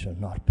done, shall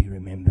not be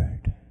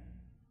remembered.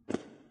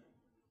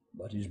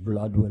 But his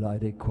blood will I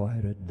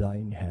require at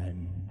thine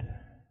hand.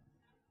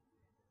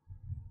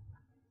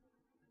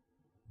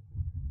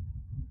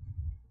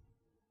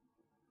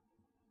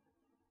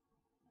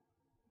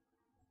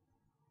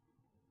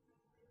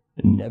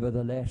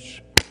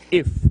 Nevertheless,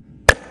 if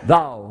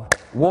thou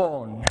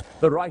warn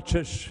the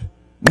righteous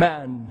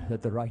man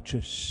that the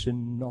righteous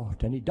sin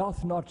not, and he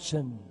doth not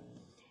sin,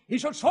 he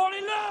shall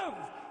surely live,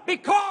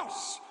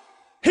 because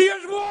he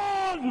is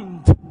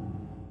warned.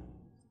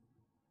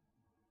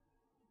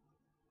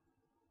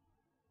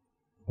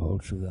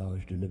 Also thou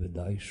hast delivered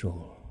thy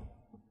soul,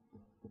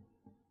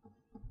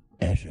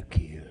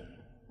 Ezekiel.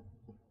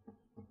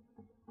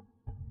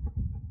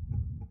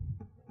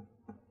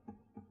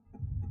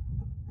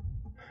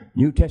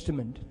 New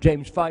Testament,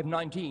 James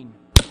 5:19.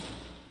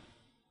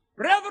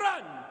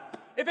 Brethren,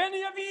 if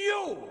any of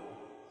you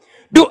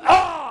do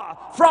err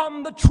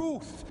from the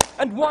truth,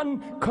 and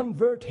one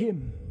convert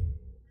him,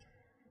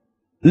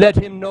 let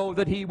him know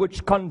that he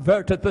which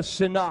converteth the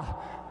sinner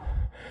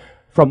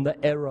from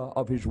the error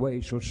of his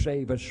way shall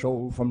save a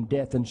soul from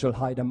death and shall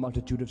hide a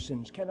multitude of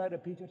sins. Can I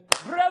repeat it?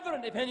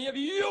 Brethren, if any of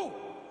you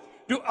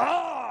do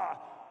err,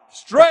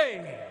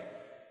 stray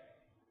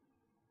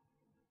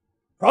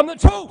from the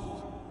truth,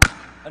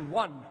 and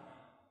one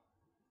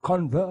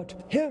convert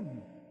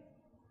him,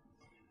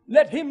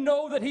 let him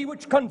know that he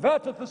which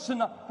converteth the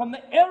sinner from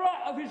the error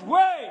of his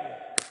way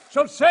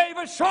shall save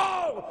a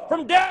soul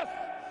from death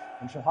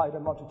and shall hide a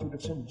multitude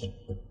of sins.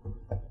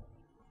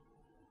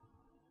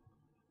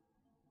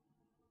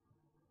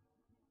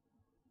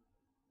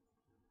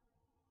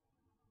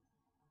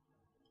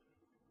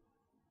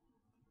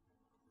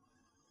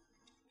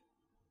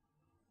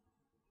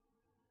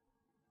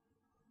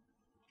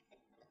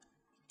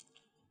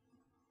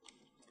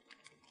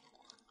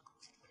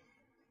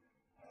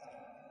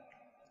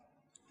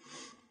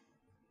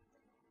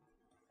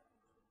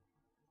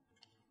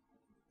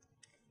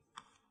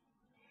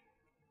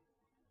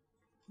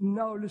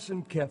 Now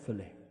listen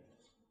carefully.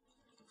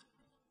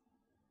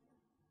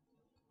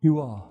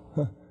 You are.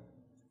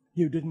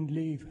 You didn't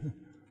leave.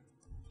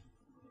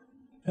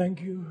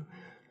 Thank you.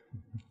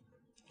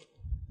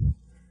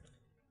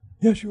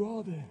 Yes, you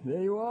are there.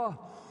 There you are.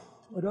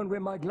 I don't wear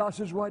my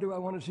glasses. Why do I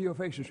want to see your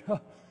faces?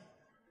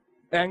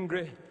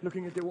 Angry,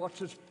 looking at your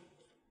watches.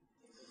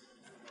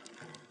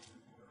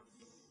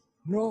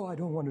 No, I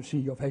don't want to see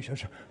your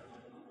faces.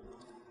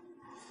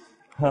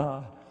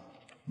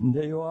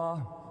 There you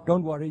are.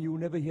 Don't worry, you'll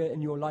never hear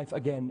in your life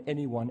again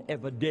anyone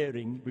ever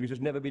daring, because it's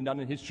never been done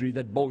in history,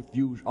 that both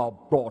views are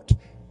brought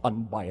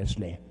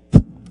unbiasedly.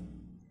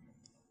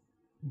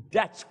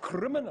 That's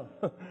criminal.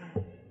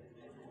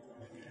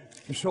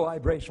 So I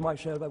brace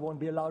myself, I won't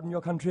be allowed in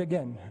your country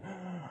again.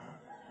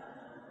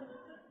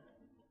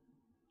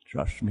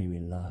 Trust me, we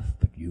laugh,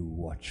 but you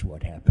watch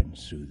what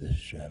happens through the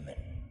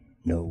sermon.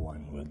 No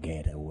one will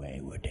get away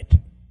with it.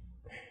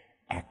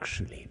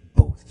 Actually,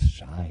 both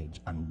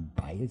sides,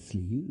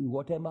 unbiasedly.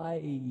 What am I?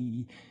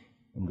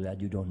 I'm glad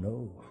you don't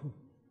know.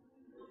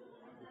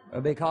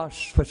 Because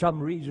for some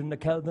reason the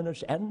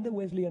Calvinists and the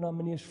Wesleyan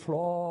Arminians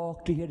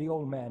flock to hear the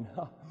old man.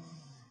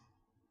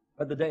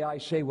 But the day I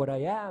say what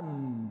I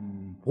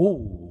am,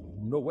 oh,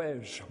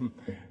 nowheres.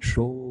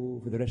 So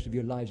for the rest of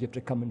your lives you have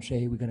to come and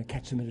say, we're going to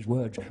catch him at his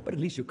words. But at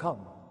least you come.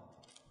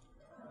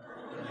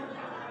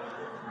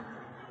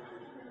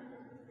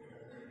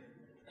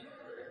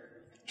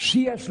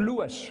 C.S.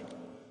 Lewis.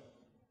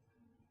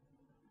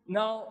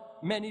 Now,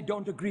 many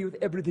don't agree with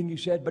everything he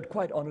said, but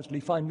quite honestly,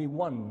 find me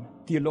one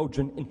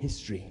theologian in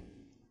history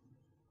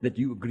that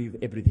you agree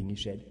with everything he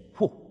said.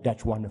 Whew,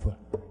 that's wonderful.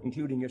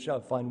 Including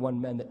yourself, find one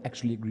man that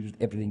actually agrees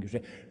with everything you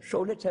say. So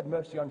let's have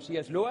mercy on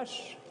C.S.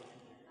 Lewis.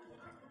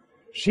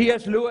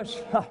 C.S.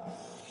 Lewis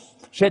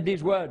said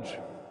these words.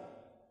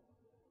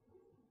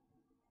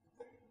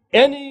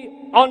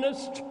 Any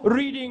honest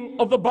reading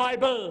of the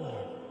Bible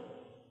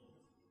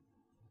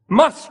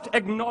must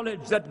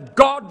acknowledge that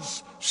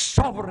God's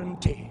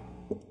sovereignty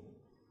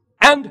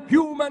and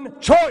human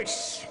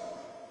choice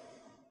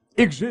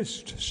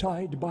exist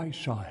side by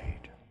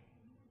side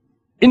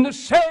in the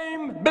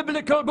same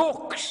biblical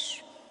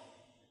books,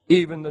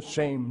 even the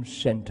same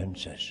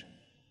sentences.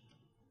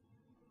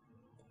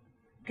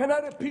 Can I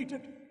repeat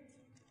it?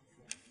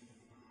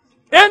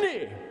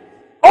 Any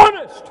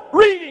honest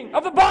reading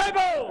of the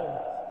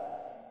Bible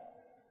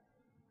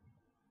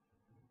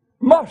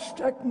must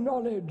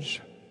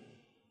acknowledge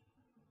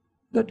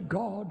that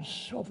God's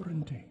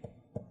sovereignty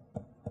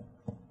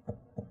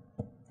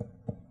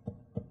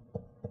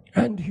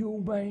and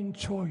humane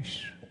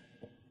choice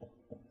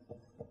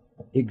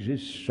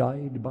exist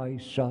side by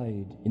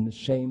side in the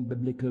same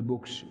biblical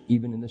books,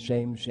 even in the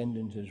same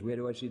sentences. Where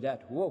do I see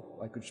that? Whoa,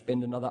 I could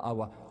spend another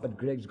hour, but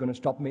Greg's going to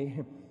stop me.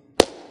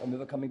 I'm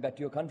never coming back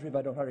to your country if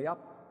I don't hurry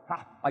up.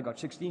 Ha, I got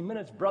 16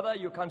 minutes. Brother,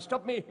 you can't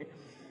stop me.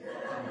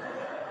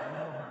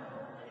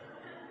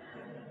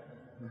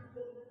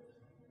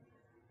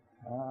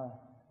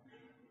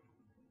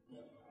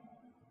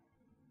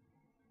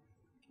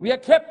 We are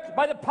kept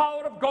by the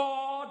power of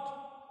God.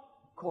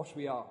 Of course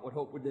we are. What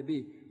hope would there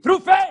be? Through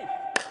faith.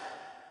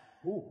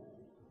 Oh,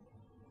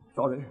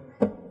 sorry.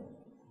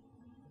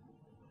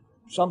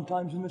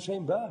 Sometimes in the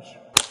same verse.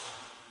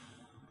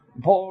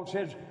 Paul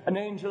says, an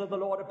angel of the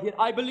Lord appeared.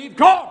 I believe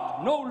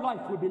God. No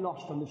life will be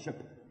lost on the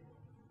ship.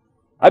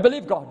 I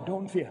believe God.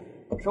 Don't fear.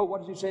 So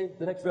what does he say?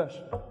 The next verse.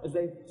 As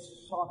they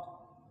start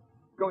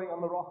going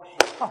on the rocks.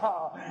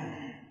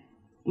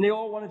 And they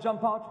all want to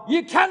jump out.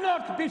 Ye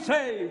cannot be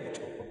saved.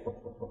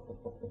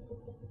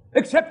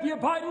 Except ye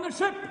abide in the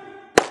ship.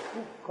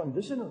 Oh,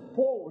 conditional.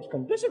 Paul was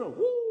conditional.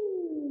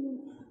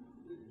 Woo.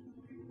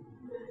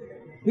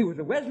 He was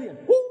a Wesleyan.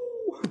 Woo.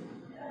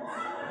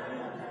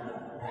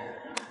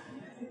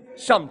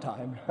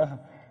 Sometime.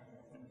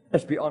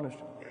 Let's be honest.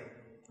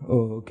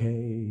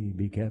 Okay,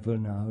 be careful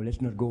now.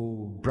 Let's not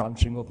go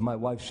branching off. My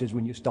wife says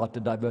when you start to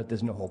divert,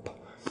 there's no hope.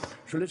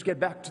 So let's get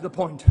back to the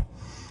point.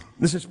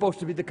 This is supposed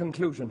to be the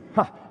conclusion.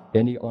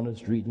 Any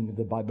honest reading of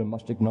the Bible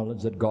must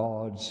acknowledge that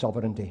God's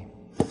sovereignty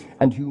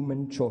and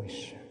human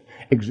choice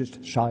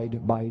exist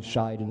side by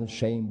side in the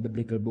same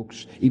biblical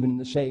books, even in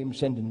the same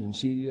sentence. In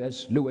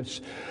C.S.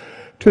 Lewis,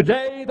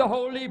 today the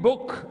holy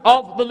book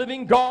of the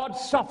living God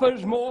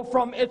suffers more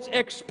from its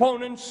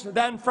exponents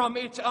than from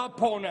its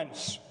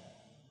opponents.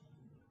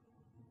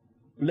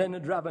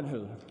 Leonard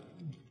Ravenhill,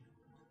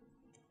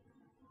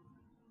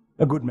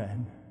 a good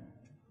man.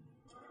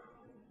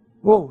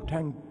 Oh,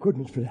 thank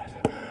goodness for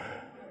that.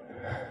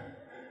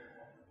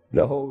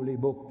 The holy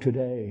book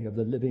today of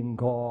the living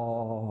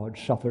God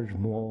suffers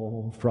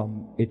more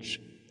from its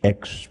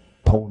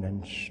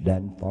exponents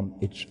than from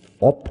its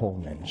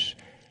opponents.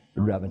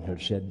 Ravenhill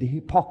said, the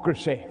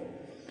hypocrisy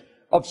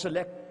of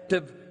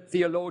selective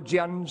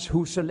theologians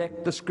who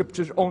select the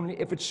scriptures only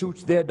if it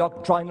suits their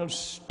doctrinal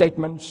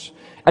statements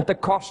at the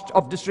cost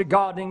of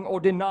disregarding or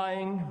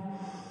denying,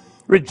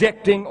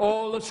 rejecting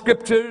all the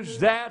scriptures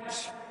that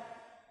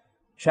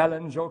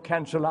challenge or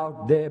cancel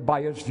out their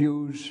biased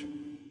views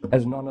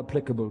as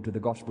non-applicable to the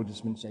gospel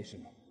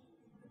dispensation.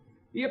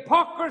 The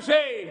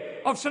hypocrisy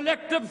of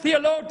selective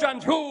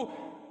theologians who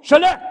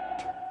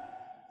select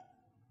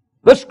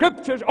the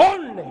scriptures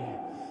only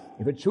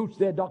if it suits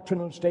their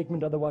doctrinal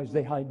statement, otherwise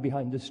they hide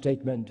behind the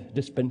statement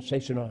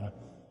dispensational.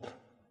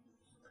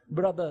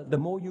 Brother, the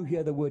more you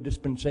hear the word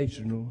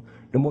dispensational,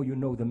 the more you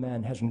know the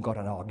man hasn't got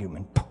an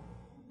argument.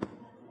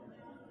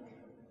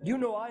 You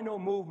know, I know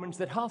movements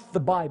that half the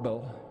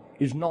Bible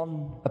is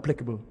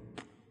non-applicable.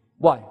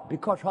 Why?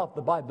 Because half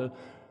the Bible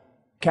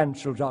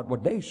cancels out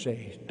what they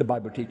say the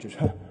Bible teaches.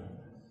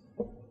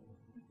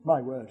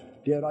 My word.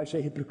 Dare I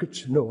say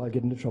hypocrites? No, I'll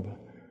get into trouble.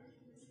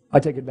 I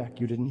take it back.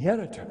 You didn't hear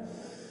it.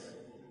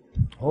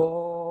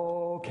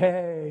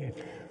 Okay.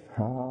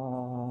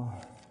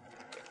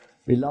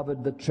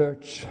 Beloved, the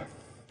church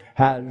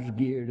has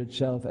geared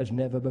itself as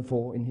never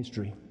before in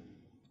history.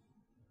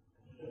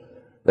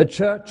 The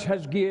church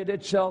has geared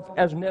itself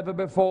as never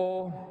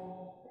before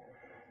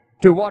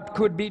to what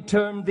could be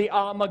termed the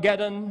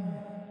Armageddon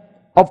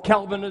of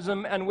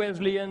Calvinism and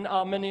Wesleyan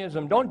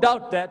Arminianism. Don't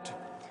doubt that.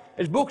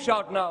 There's books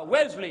out now.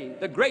 Wesley,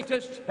 the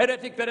greatest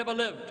heretic that ever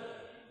lived.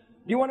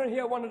 Do you want to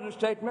hear one of the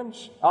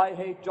statements? I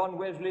hate John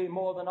Wesley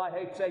more than I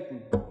hate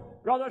Satan.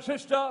 Brother,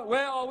 sister,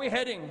 where are we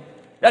heading?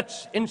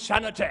 That's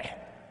insanity.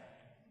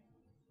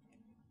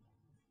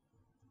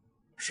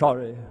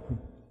 Sorry.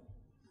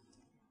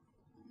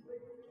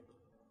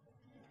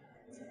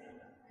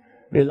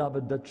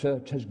 Beloved, the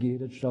church has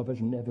geared itself as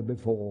never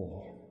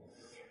before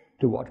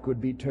to what could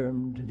be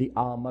termed the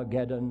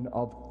Armageddon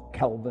of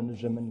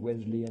Calvinism and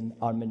Wesleyan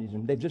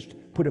Arminianism. They've just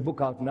put a book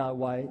out now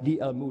why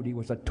D.L. Moody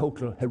was a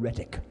total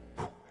heretic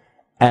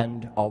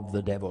and of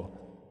the devil.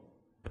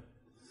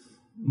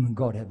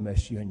 God have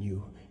mercy on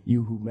you,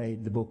 you who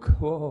made the book.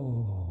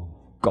 Oh,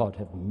 God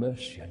have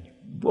mercy on you.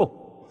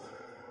 Oh.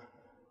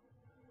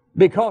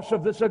 Because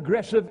of this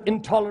aggressive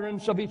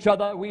intolerance of each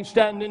other, we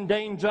stand in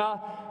danger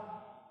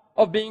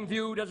of being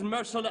viewed as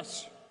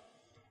merciless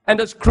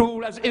and as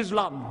cruel as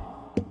Islam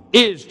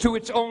is to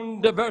its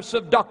own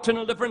diversive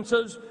doctrinal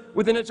differences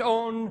within its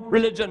own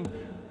religion,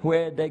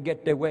 where they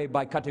get their way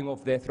by cutting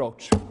off their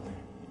throats,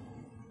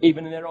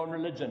 even in their own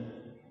religion.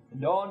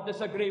 Don't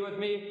disagree with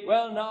me.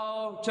 Well,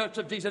 now, Church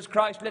of Jesus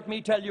Christ, let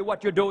me tell you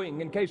what you're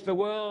doing, in case the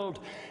world,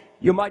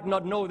 you might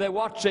not know they're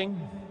watching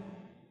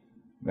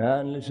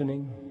and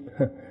listening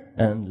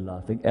and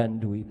laughing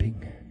and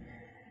weeping.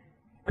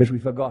 Because we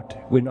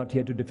forgot we're not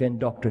here to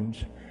defend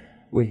doctrines.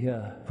 We're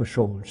here for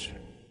souls.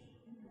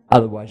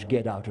 Otherwise,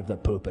 get out of the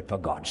pulpit for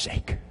God's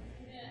sake.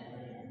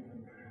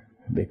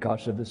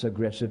 Because of this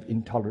aggressive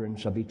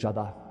intolerance of each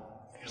other,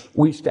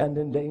 we stand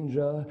in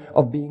danger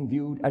of being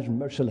viewed as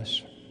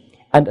merciless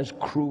and as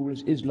cruel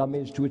as Islam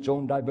is to its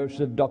own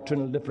diversive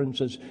doctrinal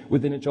differences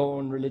within its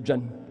own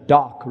religion.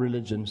 Dark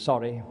religion,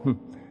 sorry.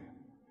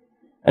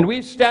 And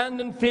we stand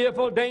in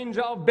fearful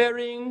danger of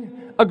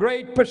burying a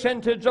great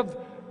percentage of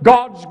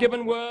God's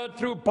given word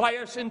through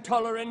bias,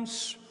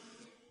 intolerance,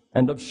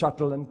 and of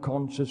subtle and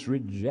conscious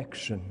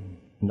rejection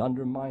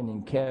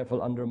and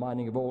careful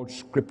undermining of all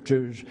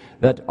scriptures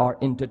that are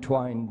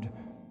intertwined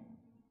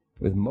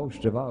with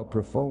most of our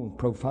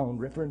profound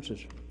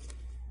references.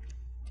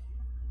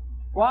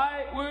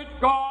 Why would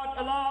God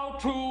allow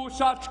two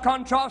such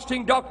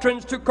contrasting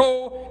doctrines to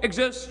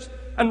coexist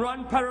and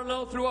run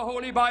parallel through a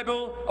holy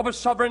Bible of a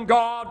sovereign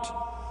God?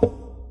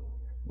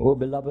 Oh,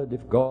 beloved,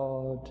 if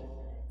God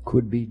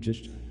could be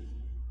just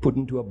put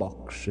into a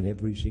box and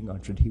everything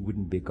answered, he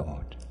wouldn't be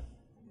God.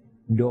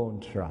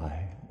 Don't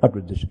try. Not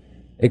with this.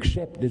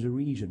 Except there's a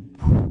reason.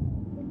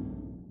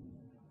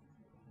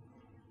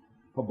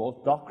 For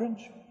both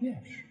doctrines?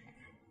 Yes.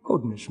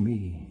 Goodness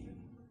me.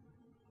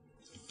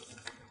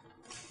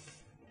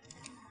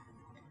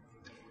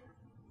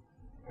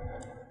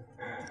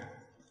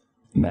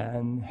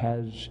 Man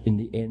has in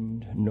the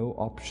end no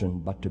option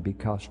but to be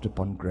cast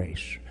upon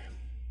grace.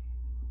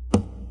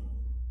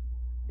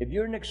 If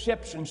you're an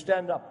exception,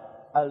 stand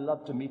up. I'd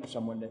love to meet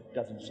someone that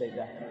doesn't say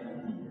that.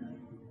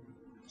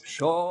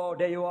 So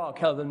there you are,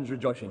 Calvin's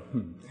rejoicing.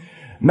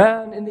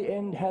 Man in the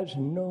end has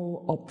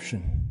no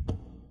option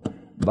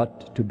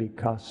but to be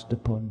cast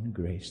upon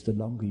grace. The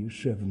longer you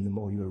serve him, the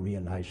more you'll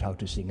realize how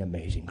to sing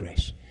Amazing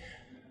Grace.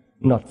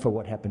 Not for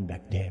what happened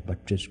back there,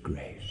 but just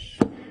grace.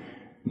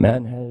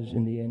 Man has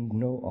in the end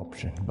no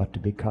option but to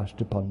be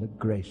cast upon the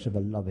grace of a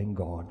loving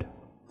God.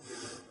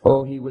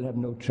 Oh, he will have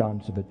no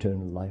chance of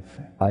eternal life.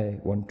 I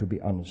want to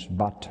be honest,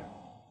 but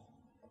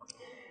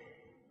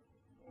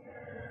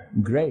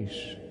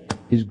grace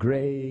is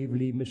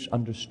gravely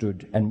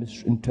misunderstood and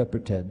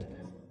misinterpreted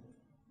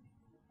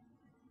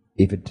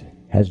if it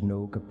has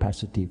no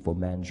capacity for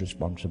man's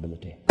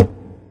responsibility.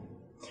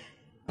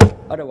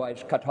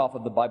 Otherwise, cut half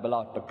of the Bible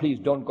out, but please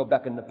don't go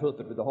back in the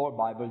pulpit with the whole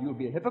Bible. You'll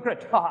be a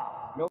hypocrite.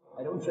 No,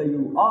 I don't say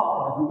you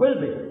are, but you will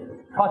be.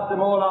 Cut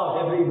them all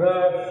out, every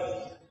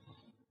verse.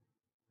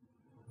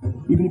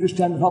 Even if you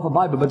stand with half a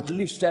Bible, but at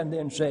least stand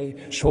there and say,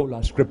 sola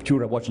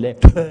scriptura, what's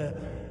left.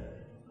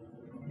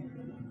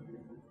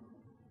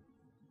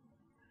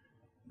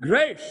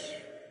 Grace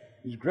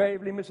is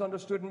gravely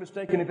misunderstood and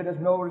mistaken if it has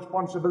no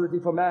responsibility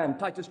for man.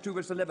 Titus 2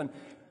 verse 11.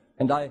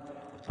 And I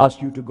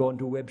ask you to go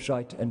onto a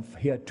website and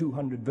hear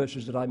 200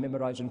 verses that I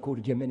memorized and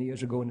quoted here many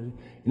years ago in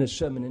a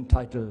sermon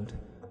entitled,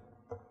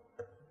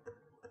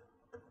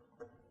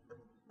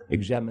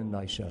 Examine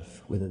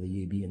Thyself, whether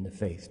ye be in the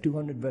faith.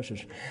 200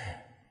 verses.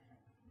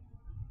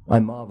 I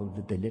marveled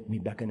that they let me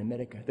back in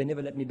America. They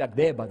never let me back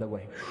there, by the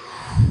way.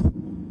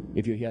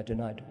 If you're here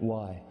tonight,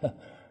 why?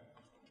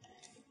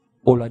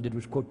 All I did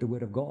was quote the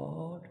Word of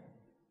God.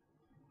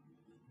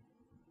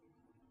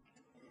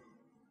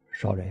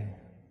 Sorry.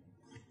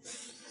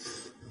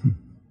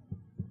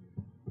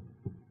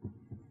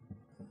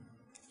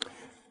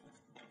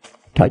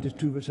 Titus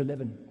 2 verse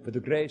 11. For the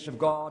grace of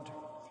God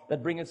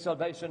that bringeth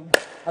salvation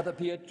hath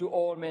appeared to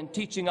all men,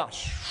 teaching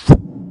us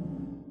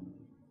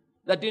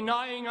that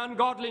denying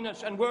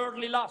ungodliness and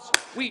worldly lust,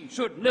 we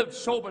should live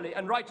soberly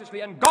and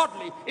righteously and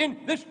godly in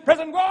this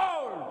present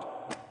world.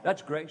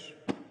 That's grace.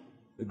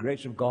 The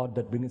grace of God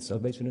that bringeth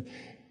salvation.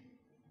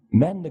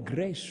 Man, the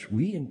grace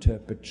we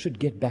interpret should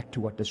get back to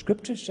what the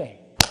scriptures say.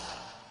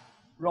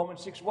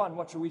 Romans 6:1,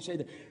 what shall we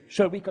say?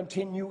 Shall we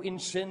continue in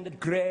sin that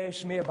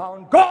grace may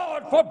abound?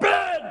 God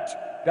forbid!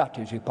 That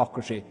is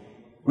hypocrisy.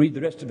 Read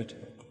the rest of it.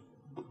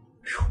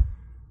 Whew.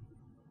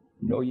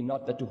 Know ye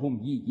not that to whom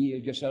ye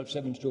yield yourselves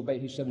servants to obey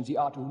his servants, ye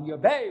are to whom ye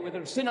obey,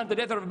 whether of sin unto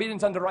death or of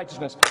obedience unto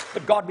righteousness.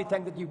 But God be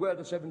thanked that ye were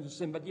the servants of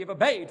sin, but ye have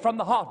obeyed from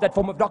the heart that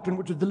form of doctrine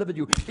which was delivered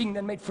you. Being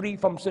then made free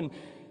from sin,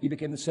 ye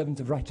became the servants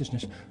of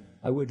righteousness.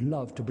 I would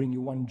love to bring you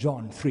 1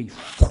 John 3.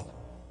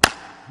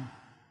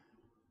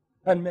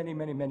 And many,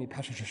 many, many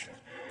passages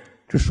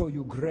to show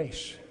you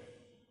grace.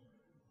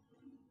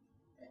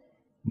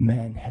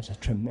 Man has a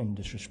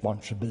tremendous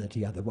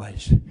responsibility,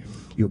 otherwise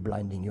you're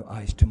blinding your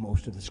eyes to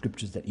most of the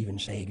scriptures that even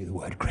say the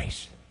word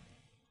grace.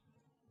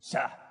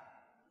 Sir,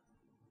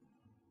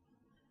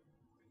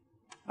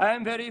 I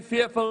am very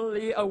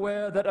fearfully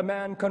aware that a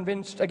man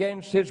convinced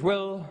against his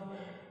will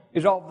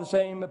is of the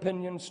same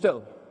opinion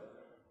still.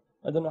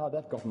 I don't know how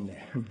that got in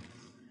there.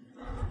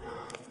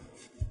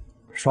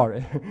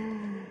 Sorry.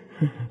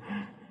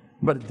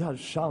 But it does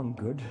sound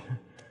good,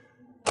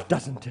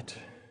 doesn't it?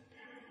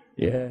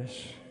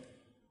 Yes.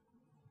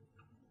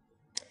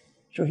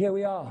 So here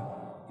we are.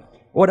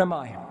 What am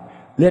I?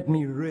 Let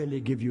me really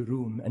give you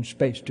room and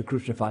space to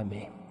crucify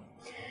me.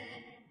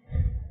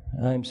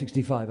 I'm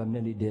 65, I'm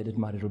nearly dead, it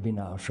might as well be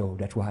now, so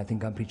that's why I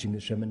think I'm preaching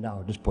this sermon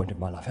now at this point of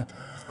my life.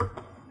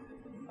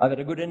 I've had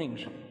a good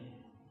innings.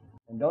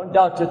 And don't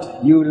doubt it,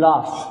 you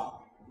laugh.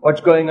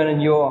 What's going on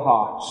in your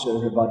heart,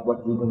 sir, about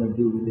what we're going to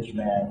do with this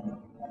man?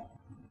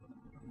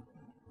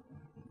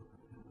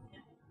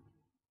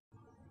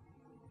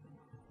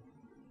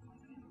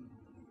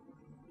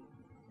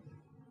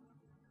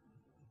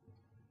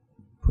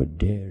 For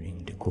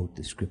daring to quote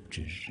the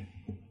scriptures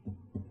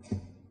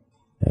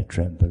that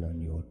trample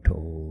on your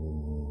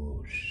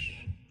toes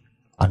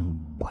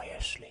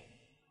unbiasedly.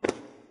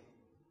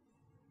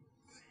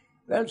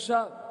 Well,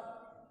 sir,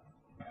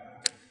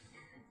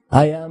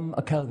 I am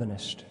a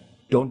Calvinist.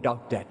 Don't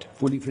doubt that,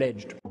 fully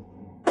fledged.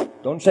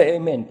 Don't say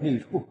amen,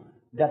 please. Whew,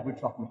 that would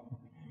shock me.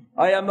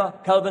 I am a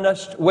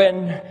Calvinist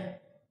when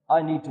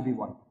I need to be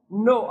one.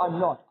 No, I'm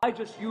not. I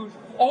just use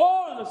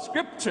all the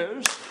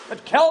scriptures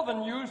that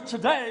Calvin used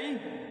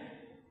today,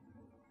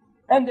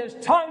 and there's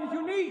times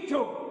you need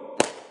to,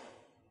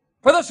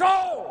 for the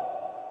soul.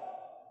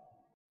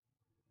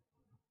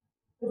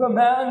 If a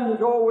man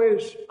is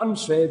always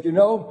unsaved,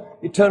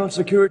 eternal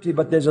security,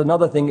 but there's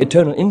another thing,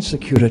 eternal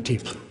insecurity.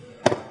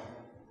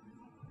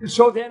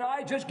 So then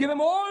I just give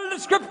him all the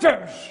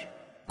scriptures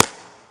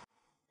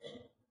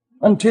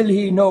until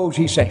he knows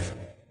he's safe.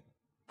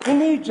 He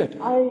needs it.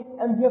 I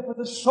am here for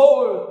the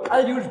soul.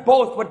 I'll use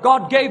both what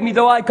God gave me,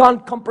 though I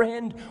can't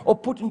comprehend or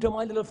put into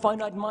my little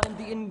finite mind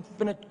the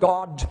infinite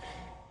God.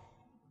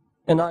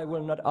 And I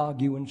will not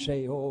argue and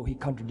say, oh, he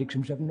contradicts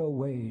himself. No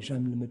ways,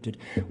 I'm limited.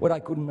 What I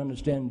couldn't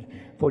understand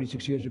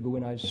 46 years ago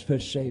when I was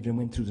first saved and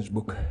went through this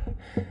book,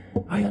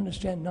 I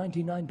understand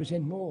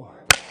 99% more.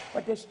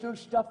 But there's still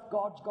stuff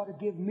God's got to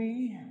give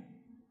me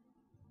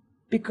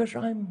because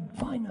I'm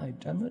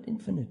finite, I'm not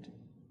infinite.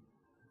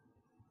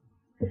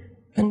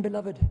 And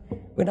beloved,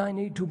 when I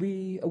need to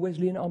be a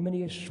Wesleyan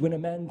Arminian, when a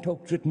man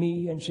talks with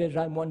me and says,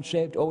 I'm once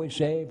saved, always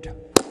saved,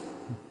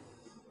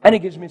 and he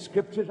gives me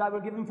scriptures, I will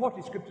give him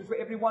 40 scriptures for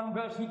every one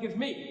verse he gives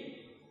me.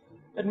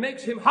 It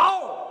makes him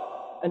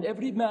howl. And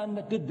every man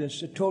that did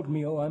this, it told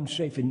me, oh, I'm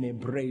safe in their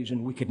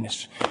brazen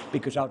wickedness,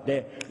 because out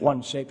there,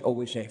 once saved,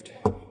 always saved.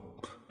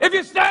 If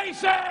you stay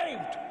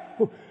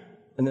saved!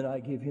 And then I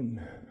give him,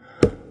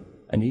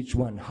 and each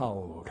one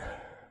howled,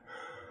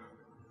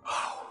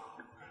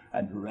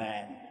 and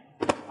ran.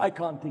 I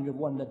can't think of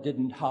one that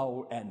didn't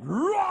howl and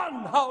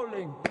run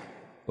howling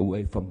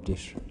away from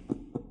this.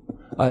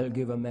 I'll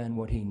give a man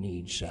what he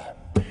needs, sir.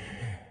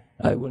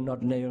 I will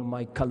not nail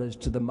my colors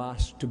to the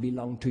mast to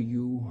belong to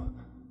you.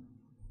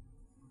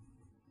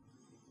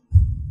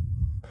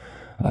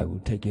 I will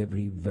take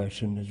every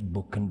verse in this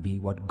book and be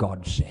what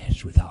God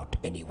says without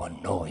anyone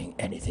knowing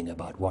anything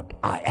about what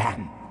I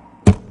am.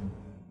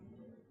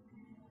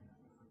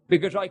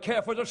 Because I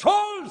care for the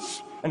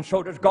souls, and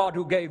so does God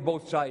who gave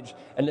both sides.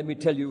 And let me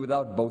tell you,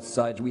 without both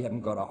sides, we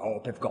haven't got a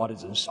hope if God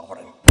isn't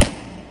sovereign.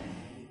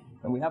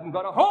 And we haven't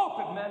got a hope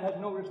if man has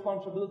no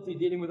responsibility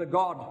dealing with a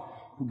God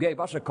who gave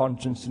us a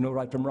conscience to know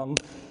right from wrong,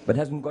 but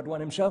hasn't got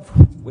one himself.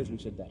 Wesley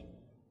said that.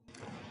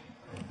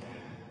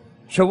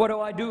 So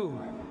what do?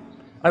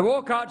 I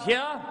walk out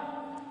here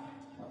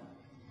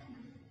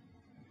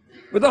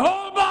with the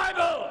whole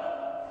Bible.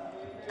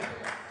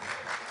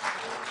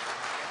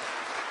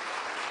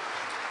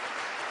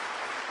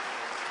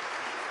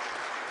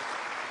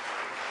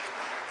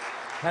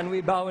 Can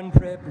we bow in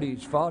prayer,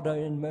 please? Father,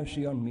 in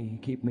mercy on me,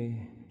 keep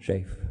me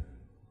safe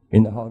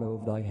in the hollow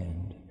of thy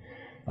hand.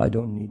 I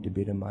don't need to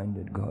be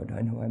reminded, God.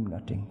 I know I'm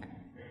nothing.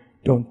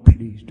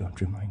 Please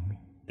don't remind me.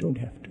 Don't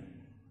have to.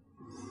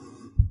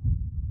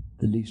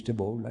 The least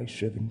of all thy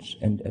servants,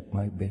 and at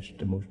my best,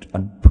 the most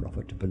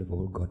unprofitable of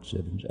all God's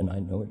servants. And I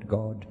know it,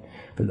 God,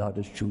 for thou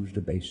dost choose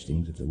the base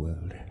things of the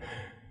world,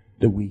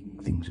 the weak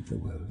things of the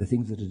world, the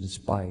things that are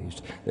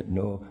despised, that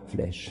no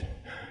flesh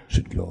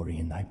should glory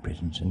in thy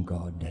presence. And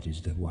God, that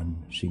is the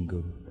one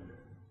single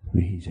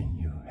reason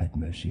you had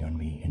mercy on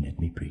me and let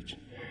me preach.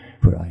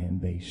 For I am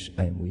base,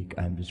 I am weak,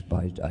 I am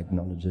despised. I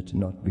acknowledge it,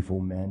 not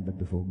before man, but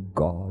before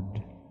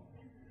God.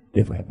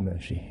 Therefore have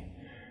mercy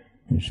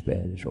and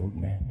spare this old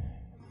man.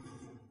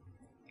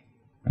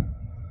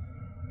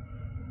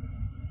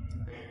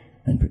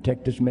 And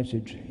protect this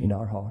message in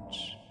our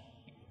hearts,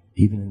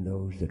 even in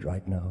those that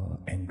right now are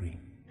angry.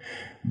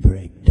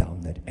 Break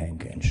down that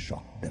anger and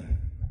shock them,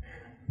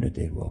 that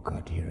they walk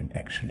out here and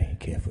actually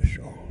care for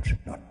souls,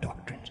 not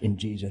doctrines. In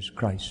Jesus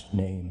Christ's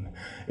name,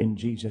 in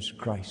Jesus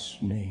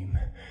Christ's name.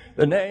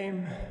 The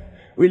name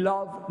we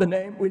love, the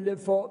name we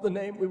live for, the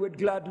name we would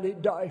gladly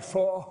die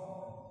for.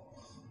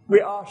 We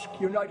ask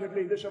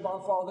unitedly this of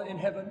our Father in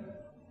heaven.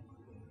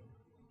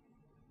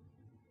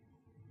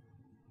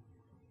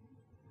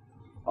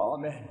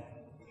 Amen.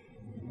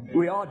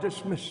 We are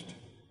dismissed.